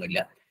ആവശ്യമൊന്നുമില്ല,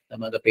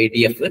 നമുക്ക്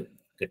PDF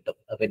കിട്ടും.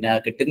 പിന്നെ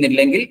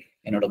കിട്ടുന്നില്ലെങ്കിൽ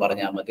എന്നോട്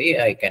പറഞ്ഞാൽ മതി,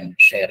 I can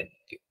share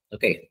it.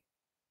 Okay,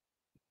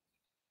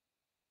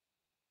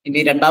 ഇനി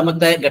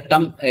രണ്ടാമത്തെ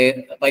ഘട്ടം,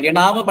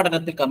 പരിണാമ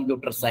പഠനത്തിൽ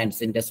കമ്പ്യൂട്ടർ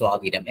സയൻസിന്റെ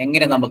സ്വാധീനം,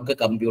 എങ്ങനെ നമുക്ക്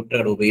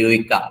കമ്പ്യൂട്ടറുകൾ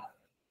ഉപയോഗിക്കാം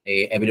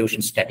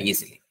എവല്യൂഷൻ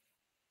സ്റ്റഡീസിൽ.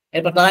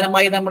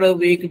 പ്രധാനമായി നമ്മൾ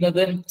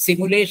ഉപയോഗിക്കുന്നത്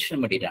സിമുലേഷൻ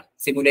വേണ്ടിയിട്ടാണ്.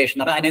 സിമുലേഷൻ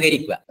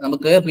അനുകരിക്കുക.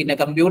 നമുക്ക് പിന്നെ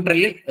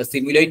കമ്പ്യൂട്ടറിൽ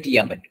സിമുലേറ്റ്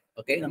ചെയ്യാൻ പറ്റും.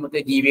 ഓക്കെ, നമുക്ക്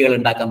ജീവികൾ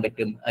ഉണ്ടാക്കാൻ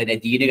പറ്റും, അതിന്റെ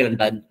ജീനുകൾ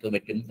ഉണ്ടാക്കാൻ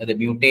പറ്റും, അത്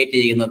മ്യൂട്ടേറ്റ്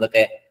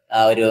ചെയ്യുന്നതൊക്കെ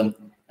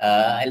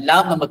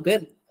എല്ലാം നമുക്ക്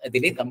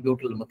ഇതിൽ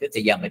കമ്പ്യൂട്ടറിൽ നമുക്ക്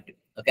ചെയ്യാൻ പറ്റും.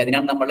 ഓക്കെ,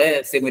 അതിനാണ് നമ്മൾ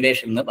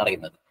സിമുലേഷൻ എന്ന്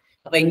പറയുന്നത്.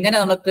 അപ്പൊ ഇങ്ങനെ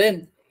നമുക്ക്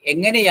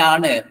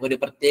എങ്ങനെയാണ് ഒരു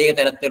പ്രത്യേക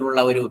തരത്തിലുള്ള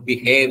ഒരു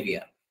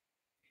ബിഹേവിയർ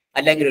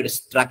അല്ലെങ്കിൽ ഒരു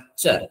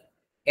സ്ട്രക്ചർ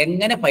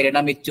എങ്ങനെ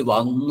പരിണമിച്ചു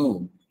വന്നു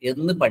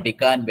എന്ന്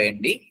പഠിക്കാൻ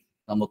വേണ്ടി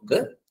നമുക്ക്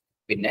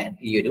പിന്നെ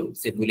ഈ ഒരു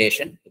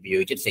സിമുലേഷൻ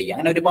ഉപയോഗിച്ച് ചെയ്യാം.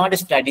 അങ്ങനെ ഒരുപാട്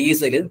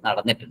സ്റ്റഡീസിൽ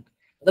നടന്നിട്ടുണ്ട്.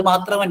 അത്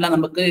മാത്രമല്ല,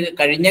 നമുക്ക്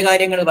കഴിഞ്ഞ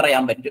കാര്യങ്ങൾ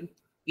പറയാൻ പറ്റും,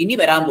 ഇനി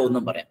വരാൻ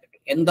പോകുന്നതും പറയാൻ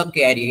പറ്റും.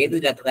 എന്തൊക്കെയായിരിക്കും, ഏത്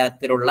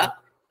തരത്തിലുള്ള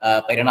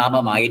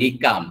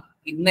പരിണാമമായിരിക്കാം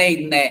ഇന്ന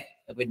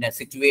പിന്നെ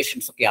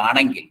സിറ്റുവേഷൻസ് ഒക്കെ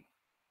ആണെങ്കിൽ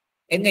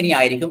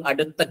എങ്ങനെയായിരിക്കും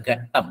അടുത്ത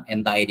ഘട്ടം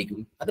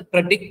എന്തായിരിക്കും, അത്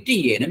പ്രഡിക്റ്റ്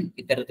ചെയ്യാനും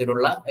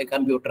ഇത്തരത്തിലുള്ള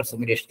കമ്പ്യൂട്ടർ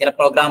സിമുലേഷൻ ചില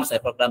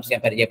പ്രോഗ്രാംസ്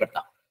ഞാൻ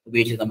പരിചയപ്പെടുത്താം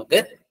ഉപയോഗിച്ച് നമുക്ക്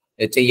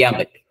ചെയ്യാൻ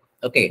പറ്റും.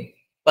 ഓക്കെ,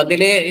 അപ്പൊ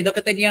അതില്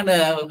ഇതൊക്കെ തന്നെയാണ്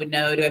പിന്നെ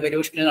ഒരു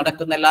എവല്യൂഷനിൽ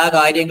നടക്കുന്ന എല്ലാ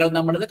കാര്യങ്ങളും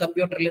നമ്മളിത്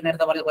കമ്പ്യൂട്ടറിൽ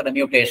നേരത്തെ പറഞ്ഞ പോലെ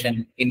മ്യൂട്ടേഷൻ,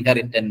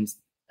 ഇൻഹെറിറ്റൻസ്,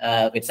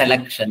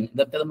 സെലക്ഷൻ,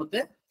 ഇതൊക്കെ നമുക്ക്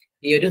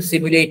ഈ ഒരു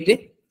സിമുലേറ്റ്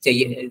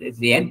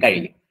ചെയ്യാൻ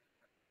കഴിയും.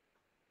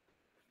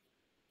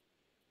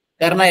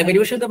 കാരണം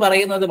എവല്യൂഷൻ എന്ന്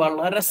പറയുന്നത്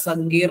വളരെ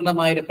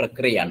സങ്കീർണമായ ഒരു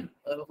പ്രക്രിയയാണ്.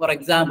 ഫോർ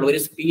എക്സാമ്പിൾ, ഒരു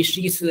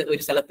സ്പീഷീസ്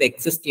ഒരു സ്ഥലത്ത്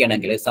എക്സിസ്റ്റ്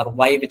ചെയ്യണമെങ്കിൽ,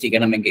 സർവൈവ്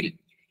ചെയ്യണമെങ്കിൽ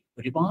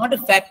ഒരുപാട്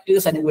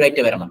ഫാക്ടേഴ്സ്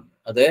അനുകൂലമായിട്ട് വരണം.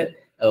 അത്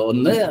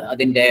ഒന്ന്,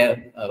 അതിന്റെ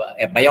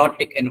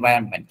ബയോട്ടിക്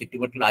എൻവയൺമെന്റ്,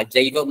 ചുറ്റുമുട്ടുള്ള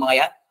അജൈവമായ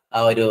ആ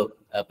ഒരു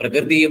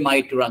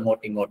പ്രകൃതിയുമായിട്ടുള്ള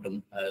അങ്ങോട്ടും ഇങ്ങോട്ടും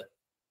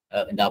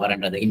എന്താ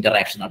പറയേണ്ടത്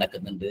ഇന്ററാക്ഷൻ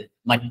നടക്കുന്നുണ്ട്,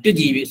 മറ്റു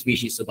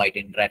സ്പീഷീസുമായിട്ട്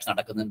ഇന്ററാക്ഷൻ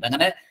നടക്കുന്നുണ്ട്.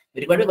 അങ്ങനെ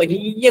ഒരുപാട്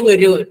വലിയ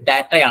ഒരു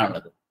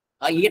ഡാറ്റയാണുള്ളത്.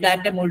 ഈ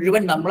ഡാറ്റ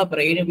മുഴുവൻ നമ്മളെ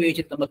ബ്രെയിൻ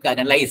ഉപയോഗിച്ചിട്ട് നമുക്ക്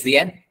അനലൈസ്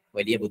ചെയ്യാൻ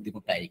വലിയ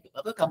ബുദ്ധിമുട്ടായിരിക്കും.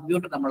 അത്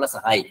കമ്പ്യൂട്ടർ നമ്മളെ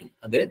സഹായിക്കും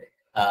അത്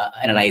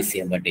അനലൈസ്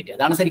ചെയ്യാൻ വേണ്ടിയിട്ട്.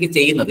 അതാണ് ശരിക്കും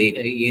ചെയ്യുന്നത്,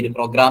 ഈ ഒരു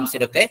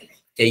പ്രോഗ്രാംസിലൊക്കെ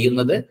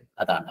ചെയ്യുന്നത്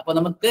അതാണ്. അപ്പൊ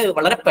നമുക്ക്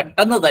വളരെ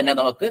പെട്ടെന്ന് തന്നെ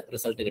നമുക്ക്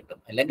റിസൾട്ട് കിട്ടും.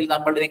 അല്ലെങ്കിൽ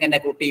നമ്മൾ ഇങ്ങനെ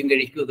കൂട്ടിയും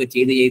കഴിക്കുകയൊക്കെ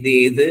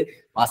ചെയ്ത്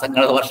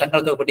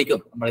വർഷങ്ങൾക്ക് പിടിക്കും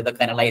നമ്മൾ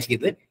ഇതൊക്കെ അനലൈസ്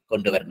ചെയ്ത്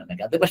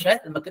കൊണ്ടുവരണമെങ്കിൽ. അത് പക്ഷെ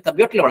നമുക്ക്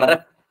കമ്പ്യൂട്ടറിൽ വളരെ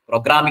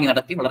പ്രോഗ്രാമിംഗ്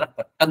നടത്തി വളരെ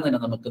പെട്ടെന്ന്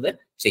തന്നെ നമുക്കിത്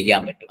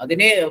ചെയ്യാൻ പറ്റും.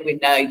 അതിന്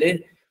ഇത്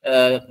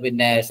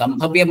പിന്നെ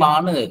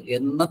സംഭവ്യമാണ്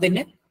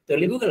എന്നതിന്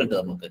തെളിവുകളുണ്ട്.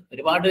 നമുക്ക്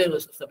ഒരുപാട്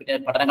പിന്നെ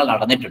പഠനങ്ങൾ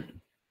നടന്നിട്ടുണ്ട്.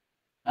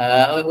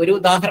 ഒരു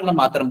ഉദാഹരണം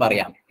മാത്രം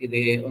പറയാം, ഇത്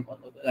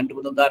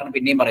 2-3 ഉദാഹരണം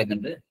പിന്നെയും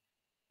പറയുന്നുണ്ട്.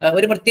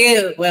 ഒരു പ്രത്യേക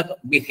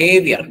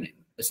ബിഹേവിയറിന്,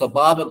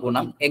 സ്വഭാവ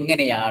ഗുണം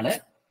എങ്ങനെയാണ്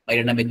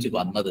പരിണമിച്ചു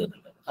വന്നത്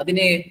എന്നുള്ളത്.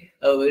 അതിന്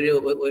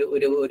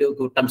ഒരു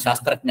കൂട്ടം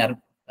ശാസ്ത്രജ്ഞർ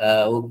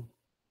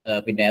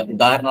പിന്നെ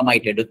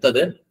ഉദാഹരണമായിട്ട്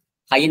എടുത്തത്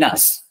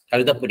ഹൈനാസ്,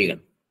 കഴുതപ്പുലികൾ.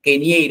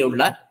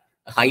 കെനിയയിലുള്ള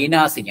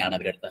ഹൈനാസിനെയാണ്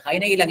അവരെടുത്തത്.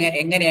 ഹൈനയിൽ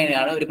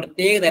എങ്ങനെയാണ് ഒരു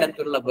പ്രത്യേക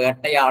തരത്തിലുള്ള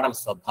വേട്ടയാടൽ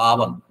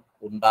സ്വഭാവം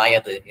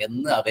ഉണ്ടായത്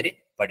എന്ന് അവര്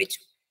പഠിച്ചു.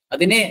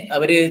 അതിന്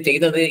അവര്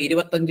ചെയ്തത്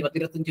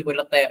 25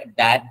 കൊല്ലത്തെ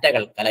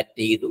ഡാറ്റകൾ കളക്ട്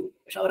ചെയ്തു.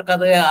 പക്ഷെ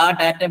അവർക്കത് ആ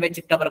ഡാറ്റ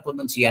വെച്ചിട്ട്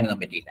അവർക്കൊന്നും ചെയ്യാനൊന്നും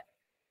പറ്റിയില്ല,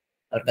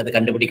 അവർക്കത്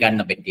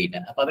കണ്ടുപിടിക്കാനൊന്നും പറ്റിയില്ല.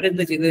 അപ്പൊ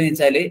അവരെന്ത് ചെയ്തതെന്ന്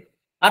വെച്ചാല്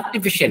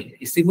ആർട്ടിഫിഷ്യൽ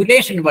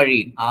സിമുലേഷൻ വഴി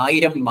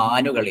 1000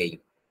 മാനുകളെയും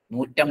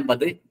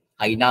 150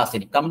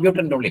 ഹൈനാസിന്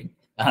കമ്പ്യൂട്ടറിന്റെ ഉള്ളിൽ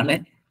ആണ്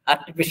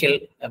ആർട്ടിഫിഷ്യൽ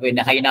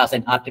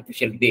ഹൈനാസൻ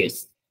ആർട്ടിഫിഷ്യൽ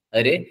ബേസ്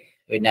അവര്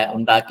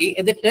ഉണ്ടാക്കി.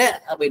 എന്നിട്ട്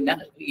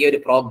ഈ ഒരു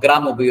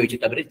പ്രോഗ്രാം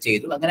ഉപയോഗിച്ചിട്ട് അവർ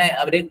ചെയ്തു. അങ്ങനെ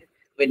അവര്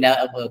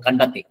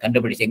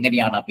കണ്ടുപിടിച്ച്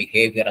എങ്ങനെയാണ് ആ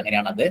ബിഹേവിയർ,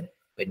 എങ്ങനെയാണ് അത്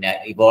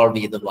ഇവോൾവ്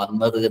ചെയ്ത്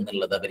വന്നത്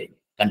എന്നുള്ളത് അവർ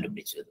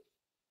കണ്ടുപിടിച്ചത്.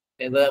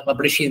 ഇത്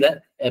പബ്ലിഷ് ചെയ്ത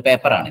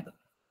പേപ്പറാണിത്.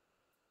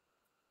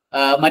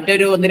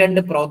 മറ്റൊരു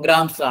 1-2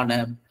 പ്രോഗ്രാംസ് ആണ്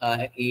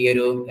ഈ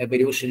ഒരു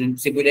എവല്യൂഷൻ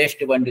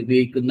സിമുലേഷൻ വേണ്ടി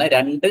ഉപയോഗിക്കുന്ന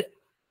 2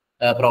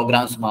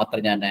 പ്രോഗ്രാംസ്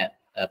മാത്രം ഞാൻ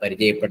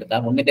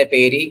പരിചയപ്പെടുത്താം. ഒന്നിന്റെ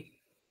പേര്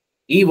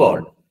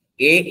ഇവോൾവ്,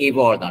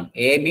 ഇവോൾവ് ആണ്.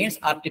 A means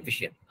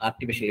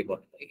artificial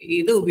evolve.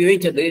 ഇത്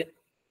ഉപയോഗിച്ചത്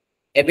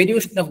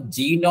എവല്യൂഷൻ ഓഫ്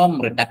ജീനോം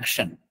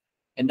റിഡക്ഷൻ.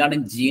 എന്താണ്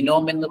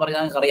ജീനോം എന്ന്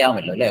പറഞ്ഞാൽ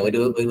അറിയാമല്ലോ അല്ലെ?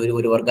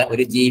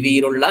 ഒരു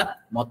ജീവിയിലുള്ള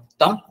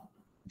മൊത്തം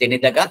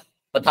ജനിതക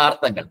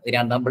പദാർത്ഥങ്ങൾ,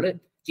 ഇതിനാണ് നമ്മൾ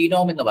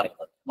ജീനോം എന്ന്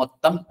പറയുന്നത്.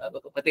 മൊത്തം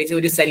പ്രത്യേകിച്ച്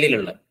ഒരു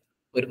സെല്ലിലുള്ള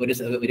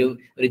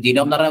ഒരു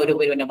ജീനോം എന്ന് പറഞ്ഞാൽ ഒരു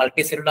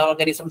മൾട്ടി സെല്ലുലാർ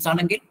ഓർഗാനിസംസ്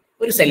ആണെങ്കിൽ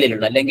ഒരു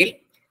സെല്ലിലുള്ള, അല്ലെങ്കിൽ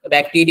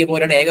ബാക്ടീരിയ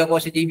പോലുള്ള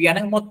ഏകകോശ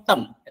ജീവിയാണെങ്കിൽ മൊത്തം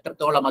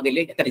എത്രത്തോളം അതിൽ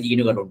എത്ര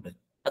ജീനുകളുണ്ട്,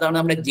 അതാണ്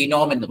നമ്മുടെ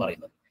ജീനോം എന്ന്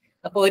പറയുന്നത്.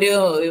 അപ്പോൾ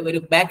ഒരു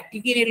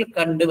ബാക്ടീരിയയിൽ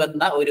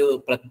കണ്ടുവന്ന ഒരു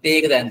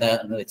പ്രത്യേകത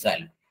എന്താന്ന്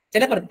വെച്ചാൽ,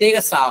 ചില പ്രത്യേക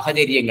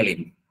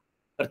സാഹചര്യങ്ങളിൽ,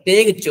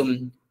 പ്രത്യേകിച്ചും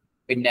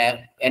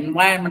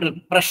എൻവയറൺമെന്റൽ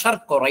പ്രഷർ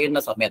കുറയുന്ന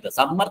സമയത്ത്,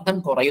 സമ്മർദ്ദം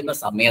കുറയുന്ന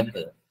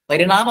സമയത്ത്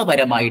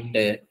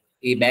പരിണാമപരമായിട്ട്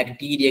ഈ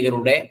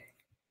ബാക്ടീരിയകളുടെ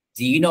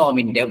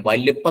ജീനോമിന്റെ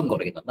വലുപ്പം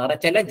കുറയുന്നു. എന്ന് പറഞ്ഞാൽ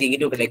ചില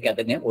ജീനുകളിലേക്ക്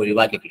അതിനെ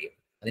ഒഴിവാക്കി കഴിയും,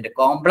 അതിന്റെ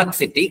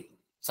കോംപ്ലക്സിറ്റി,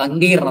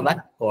 സങ്കീർണത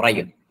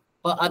കുറയും.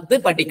 അപ്പൊ അത്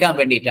പഠിക്കാൻ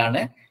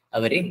വേണ്ടിയിട്ടാണ്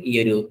അവര് ഈ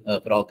ഒരു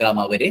പ്രോഗ്രാം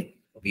അവര്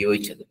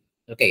ഉപയോഗിച്ചത്.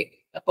 ഓക്കെ,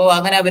 അപ്പോൾ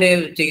അങ്ങനെ അവര്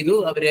ചെയ്തു.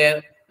 അവര്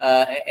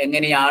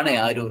എങ്ങനെയാണ്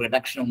ആ ഒരു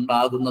റിഡക്ഷൻ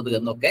ഉണ്ടാകുന്നത്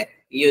എന്നൊക്കെ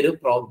ഈ ഒരു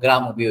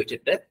പ്രോഗ്രാം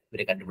ഉപയോഗിച്ചിട്ട്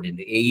ഇവര്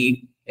കണ്ടുപിടിക്കുന്നത്.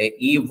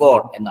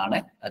 ഇവോൾ എന്നാണ്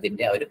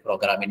അതിന്റെ ആ ഒരു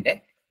പ്രോഗ്രാമിന്റെ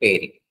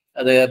പേര്.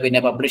 അത്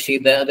പബ്ലിഷ്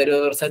ചെയ്ത അതൊരു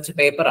റിസർച്ച്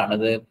പേപ്പറാണ്.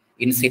 അത്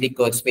in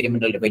സിലിക്കോ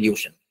experimental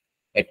evolution,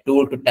 A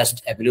tool to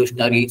test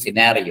evolutionary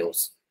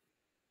scenarios.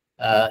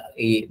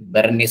 ഈ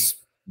ബെർണിസ്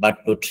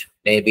ബട്ടുട്ട്,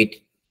 ഡേവിഡ്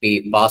പി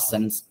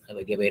പാസൻസ്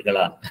വലിയ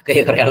പേരുകളാണ്,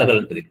 കുറെ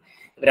ആളുകളുണ്ട്.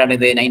 ഇവരാണ്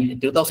ഇത്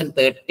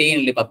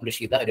 2013 പബ്ലിഷ്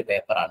ചെയ്ത ഒരു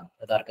പേപ്പറാണ്.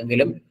 അത്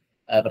ആർക്കെങ്കിലും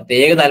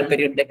പ്രത്യേക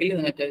താല്പര്യം ഉണ്ടെങ്കിൽ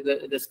നിങ്ങൾക്ക്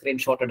ഇത്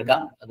സ്ക്രീൻഷോട്ട്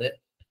എടുക്കാം. അത്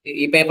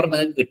ഈ പേപ്പർ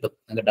നിങ്ങൾക്ക് കിട്ടും,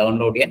 നിങ്ങൾക്ക്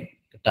ഡൗൺലോഡ് ചെയ്യാൻ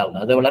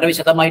കിട്ടാവുന്നത്. അത് വളരെ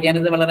വിശദമായിട്ട്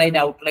ഞാനിത് വളരെ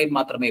അതിന്റെ ഔട്ട്ലൈൻ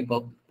മാത്രമേ ഇപ്പോൾ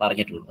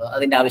പറഞ്ഞിട്ടുള്ളൂ.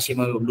 അതിന്റെ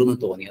ആവശ്യമേ ഉള്ളൂ എന്ന്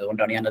തോന്നി,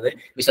 അതുകൊണ്ടാണ് ഞാനത്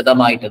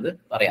വിശദമായിട്ടത്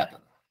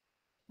പറയാത്തത്.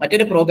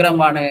 മറ്റൊരു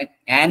പ്രോഗ്രാമാണ്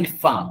ആൻഡ്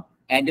ഫാം.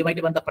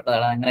 ആൻഡുമായിട്ട്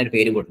ബന്ധപ്പെട്ടതാണ് അങ്ങനെ ഒരു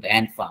പേര് കൊടുത്തത്,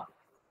 ആൻഡ് ഫാം.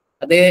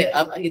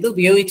 ഇത്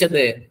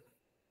ഉപയോഗിച്ചത്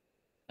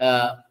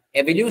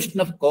എവല്യൂഷൻ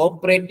ഓഫ്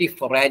കോഓപ്പറേറ്റീവ്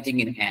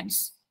ഫൊറാജിങ് ഇൻ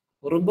ആൻഡ്സ്.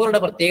 ഉറുമ്പുകളുടെ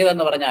പ്രത്യേകത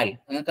എന്ന് പറഞ്ഞാൽ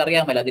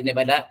നിങ്ങൾക്കറിയാമല്ലോ, അതിന്റെ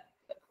പല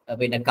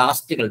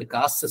കാസ്റ്റ്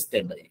സിസ്റ്റം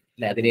ഉണ്ട്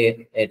അല്ലെ? അതില്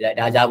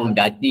രാജാവും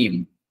രാജ്ഞിയും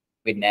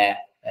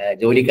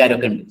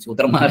ജോലിക്കാരൊക്കെ ഉണ്ട്,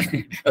 ശൂദ്രന്മാർ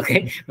ഒക്കെ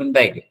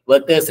ഉണ്ടായിട്ട്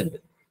വർക്കേഴ്സ് ഉണ്ട്.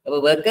 അപ്പൊ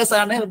വർക്കേഴ്സ്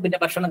ആണ്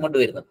ഭക്ഷണം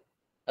കൊണ്ടുവരുന്നത്.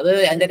 അത്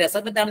അതിന്റെ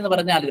രസം എന്താണെന്ന്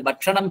പറഞ്ഞാൽ,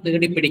 ഭക്ഷണം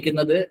തേടി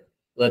പിടിക്കുന്നത്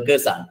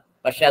വർക്കേഴ്സ് ആണ്.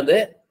 പക്ഷെ അത്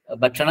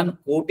ഭക്ഷണം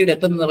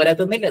കൂട്ടിലെത്തുന്നത് വരെ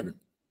എത്തുന്നില്ല. അത്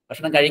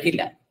ഭക്ഷണം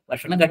കഴിക്കില്ല.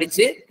 ഭക്ഷണം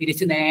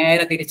കഴിച്ച്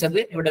നേരെ തിരിച്ചത്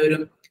ഇവിടെ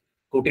വരും,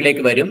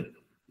 കൂട്ടിലേക്ക് വരും.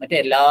 മറ്റേ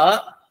എല്ലാ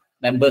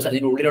മെമ്പേഴ്സ്,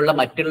 അതിനുള്ളിലുള്ള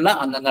മറ്റുള്ള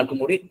അംഗങ്ങൾക്കും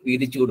കൂടി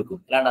വീതിച്ചു കൊടുക്കും.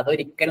 അല്ലാണ്ട്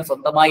അതൊരിക്കലും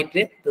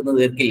സ്വന്തമായിട്ട് തിന്ന്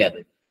തീർക്കില്ല.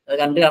 അത്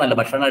കണ്ടു കാണല്ലോ,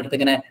 ഭക്ഷണം എടുത്ത്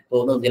ഇങ്ങനെ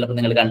പോകുന്നത് ചിലപ്പോൾ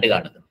നിങ്ങൾ കണ്ടു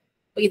കാണുന്നത്.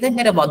 അപ്പൊ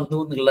ഇതെങ്ങനെ വന്നു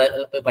എന്നുള്ള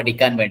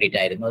പഠിക്കാൻ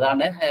വേണ്ടിയിട്ടായിരുന്നു.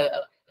 അതാണ്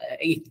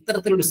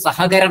ഇത്തരത്തിലൊരു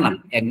സഹകരണം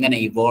എങ്ങനെ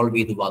ഇവോൾവ്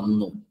ചെയ്ത്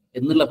വന്നു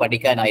എന്നുള്ള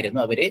പഠിക്കാനായിരുന്നു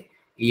അവര്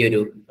ഈ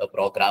ഒരു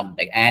പ്രോഗ്രാം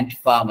ആൻഡ്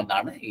ഫാം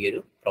എന്നാണ് ഈ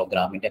ഒരു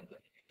പ്രോഗ്രാമിന്റെ പേര്.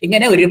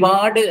 ഇങ്ങനെ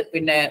ഒരുപാട്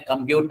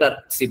കമ്പ്യൂട്ടർ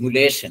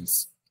സിമുലേഷൻസ്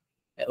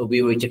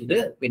ഉപയോഗിച്ചിട്ട്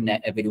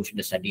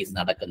എവല്യൂഷന്റെ സ്റ്റഡീസ്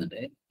നടക്കുന്നുണ്ട്.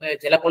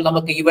 ചിലപ്പോൾ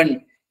നമുക്ക് ഈവൻ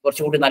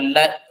കുറച്ചുകൂടി നല്ല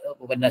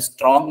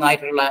സ്ട്രോങ്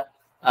ആയിട്ടുള്ള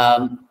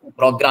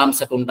പ്രോഗ്രാംസ്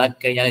ഒക്കെ ഉണ്ടാക്കി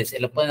കഴിഞ്ഞാൽ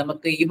ചിലപ്പോൾ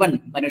നമുക്ക് ഈവൻ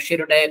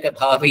മനുഷ്യരുടെയൊക്കെ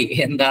ഭാവി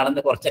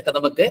എന്താണെന്ന് കുറച്ചൊക്കെ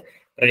നമുക്ക്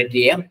പ്രെഡിക്റ്റ്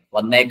ചെയ്യാൻ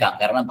വന്നേക്കാം.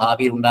 കാരണം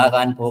ഭാവിയിൽ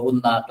ഉണ്ടാകാൻ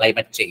പോകുന്ന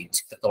ക്ലൈമറ്റ് ചേഞ്ച്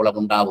എത്രത്തോളം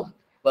ഉണ്ടാവും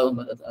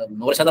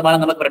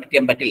 100% നമുക്ക് പ്രെഡിക്റ്റ്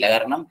ചെയ്യാൻ പറ്റില്ല.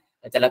 കാരണം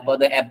ചിലപ്പോൾ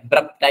അത്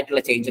അബ്രപ്റ്റ്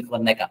ആയിട്ടുള്ള ചേഞ്ച് ഒക്കെ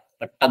വന്നേക്കാം.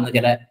 പെട്ടെന്ന്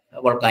ചില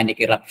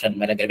വോൾക്കാനിക് ഇറപ്ഷൻ,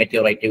 അല്ലെങ്കിൽ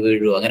മെറ്റീരിയറ്റ്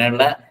വീഴുവോ,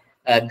 അങ്ങനെയുള്ള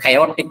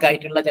കയോട്ടിക്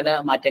ആയിട്ടുള്ള ചില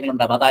മാറ്റങ്ങൾ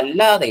ഉണ്ടാകും.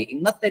 അതല്ലാതെ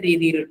ഇന്നത്തെ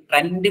രീതിയിൽ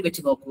ട്രെൻഡ്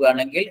വെച്ച്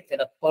നോക്കുകയാണെങ്കിൽ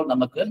ചിലപ്പോൾ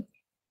നമുക്ക്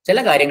ചില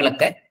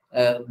കാര്യങ്ങളൊക്കെ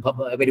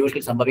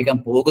എവല്യൂഷനിൽ സംഭവിക്കാൻ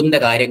പോകുന്ന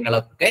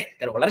കാര്യങ്ങളൊക്കെ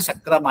വളരെ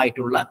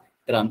ശക്തമായിട്ടുള്ള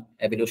ഇത്തരം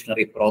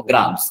എവല്യൂഷണറി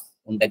പ്രോഗ്രാംസ്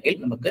ഉണ്ടെങ്കിൽ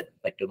നമുക്ക്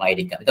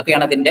പറ്റുമായിരിക്കാം.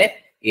 ഇതൊക്കെയാണ് അതിന്റെ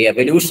ഈ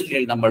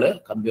എവല്യൂഷനിൽ നമ്മൾ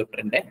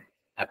കമ്പ്യൂട്ടറിന്റെ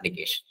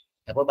ആപ്ലിക്കേഷൻ.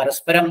 അപ്പോൾ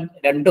പരസ്പരം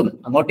രണ്ടും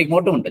അങ്ങോട്ടും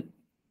ഇങ്ങോട്ടും ഉണ്ട്.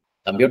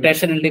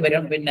 കമ്പ്യൂട്ടേഷനിൽ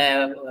വരും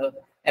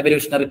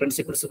എവല്യൂഷണറി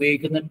പ്രിൻസിപ്പിൾസ്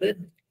ഉപയോഗിക്കുന്നുണ്ട്,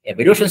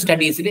 എവല്യൂഷൻ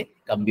സ്റ്റഡീസിൽ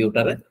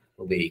കമ്പ്യൂട്ടർ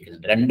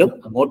ഉപയോഗിക്കുന്നുണ്ട്. രണ്ടും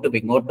അങ്ങോട്ടും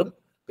ഇങ്ങോട്ടും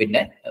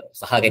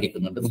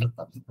സഹകരിക്കുന്നുണ്ട്.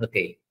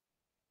 ഓക്കെ,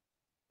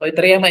 അപ്പൊ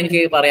ഇത്രയും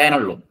എനിക്ക്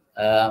പറയാനുള്ളൂ.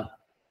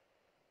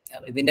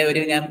 ഇതിന്റെ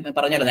ഒരു ഞാൻ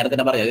പറഞ്ഞല്ലോ,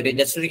 നേരത്തെ പറഞ്ഞ ഒരു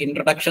ജസ്റ്റ് ഒരു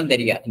ഇൻട്രൊഡക്ഷൻ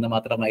തരിക എന്ന്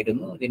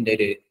മാത്രമായിരുന്നു ഇതിന്റെ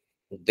ഒരു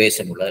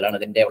ഉദ്ദേശമുള്ളത്. അതാണ്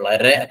ഇതിന്റെ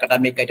വളരെ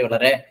അക്കാഡമിക് ആയിട്ട്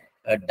വളരെ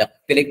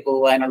ഡെപ്തിലേക്ക്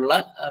പോകാനുള്ള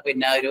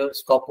ഒരു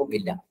സ്കോപ്പും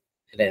ഇല്ല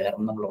അല്ലെ?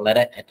 കാരണം നമ്മൾ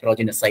വളരെ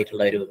ഹെറ്ററോജിനസ്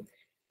ആയിട്ടുള്ള ഒരു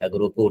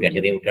ഗ്രൂപ്പ് കൂടിയാണ്.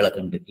 ചെറിയ കുട്ടികളൊക്കെ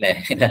ഉണ്ട് അല്ലെ?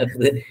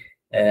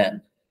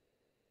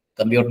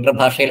 കമ്പ്യൂട്ടർ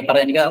ഭാഷയിൽ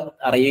പറയാൻ എനിക്ക്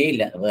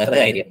അറിയുകയില്ല, വേറെ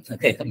കാര്യം.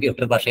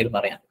 കമ്പ്യൂട്ടർ ഭാഷയിൽ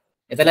പറയാം.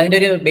 എന്നാലും അതിന്റെ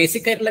ഒരു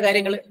ബേസിക് ആയിട്ടുള്ള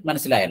കാര്യങ്ങൾ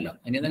മനസ്സിലായല്ലോ.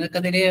 ഇനി നിങ്ങൾക്ക്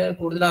അതിന്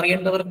കൂടുതൽ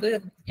അറിയേണ്ടവർക്ക്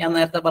ഞാൻ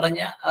നേരത്തെ പറഞ്ഞ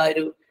ആ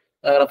ഒരു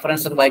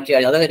റെഫറൻസ് വായിച്ചു.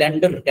 അത്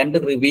രണ്ട്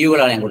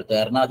റിവ്യൂകളാണ് ഞാൻ കൊടുത്തത്.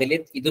 കാരണം അതിൽ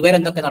ഇതുവരെ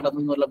എന്തൊക്കെ നടന്നു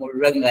എന്നുള്ള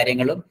മുഴുവൻ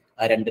കാര്യങ്ങളും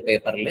ആ 2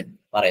 പേപ്പറിൽ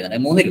പറയുന്നുണ്ട്.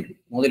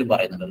 മൂന്നിലും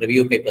പറയുന്നുണ്ട്.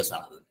 റിവ്യൂ പേപ്പേഴ്സ്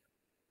ആണ്.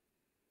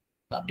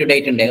 അപ് ടു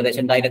ഡേറ്റ് ഉണ്ട്.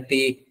 ഏകദേശം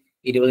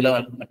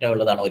 2020 മറ്റോ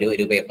ഉള്ളതാണ്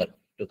ഒരു പേപ്പർ.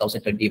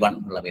 2021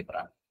 ഉള്ള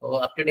പേപ്പറാണ്. അപ്പോൾ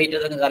അപ് ടു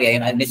ഡേറ്റ് നിങ്ങൾക്ക്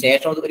അറിയാം. അതിന്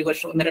ശേഷം 1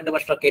 വർഷം 1-2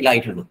 വർഷമൊക്കെ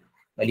ആയിട്ടുള്ളൂ.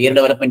 വലിയ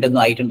ഡെവലപ്മെന്റ്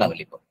ഒന്നും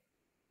ആയിട്ടുണ്ടാവില്ല ഇപ്പോൾ.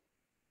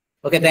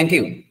 Okay, thank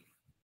you.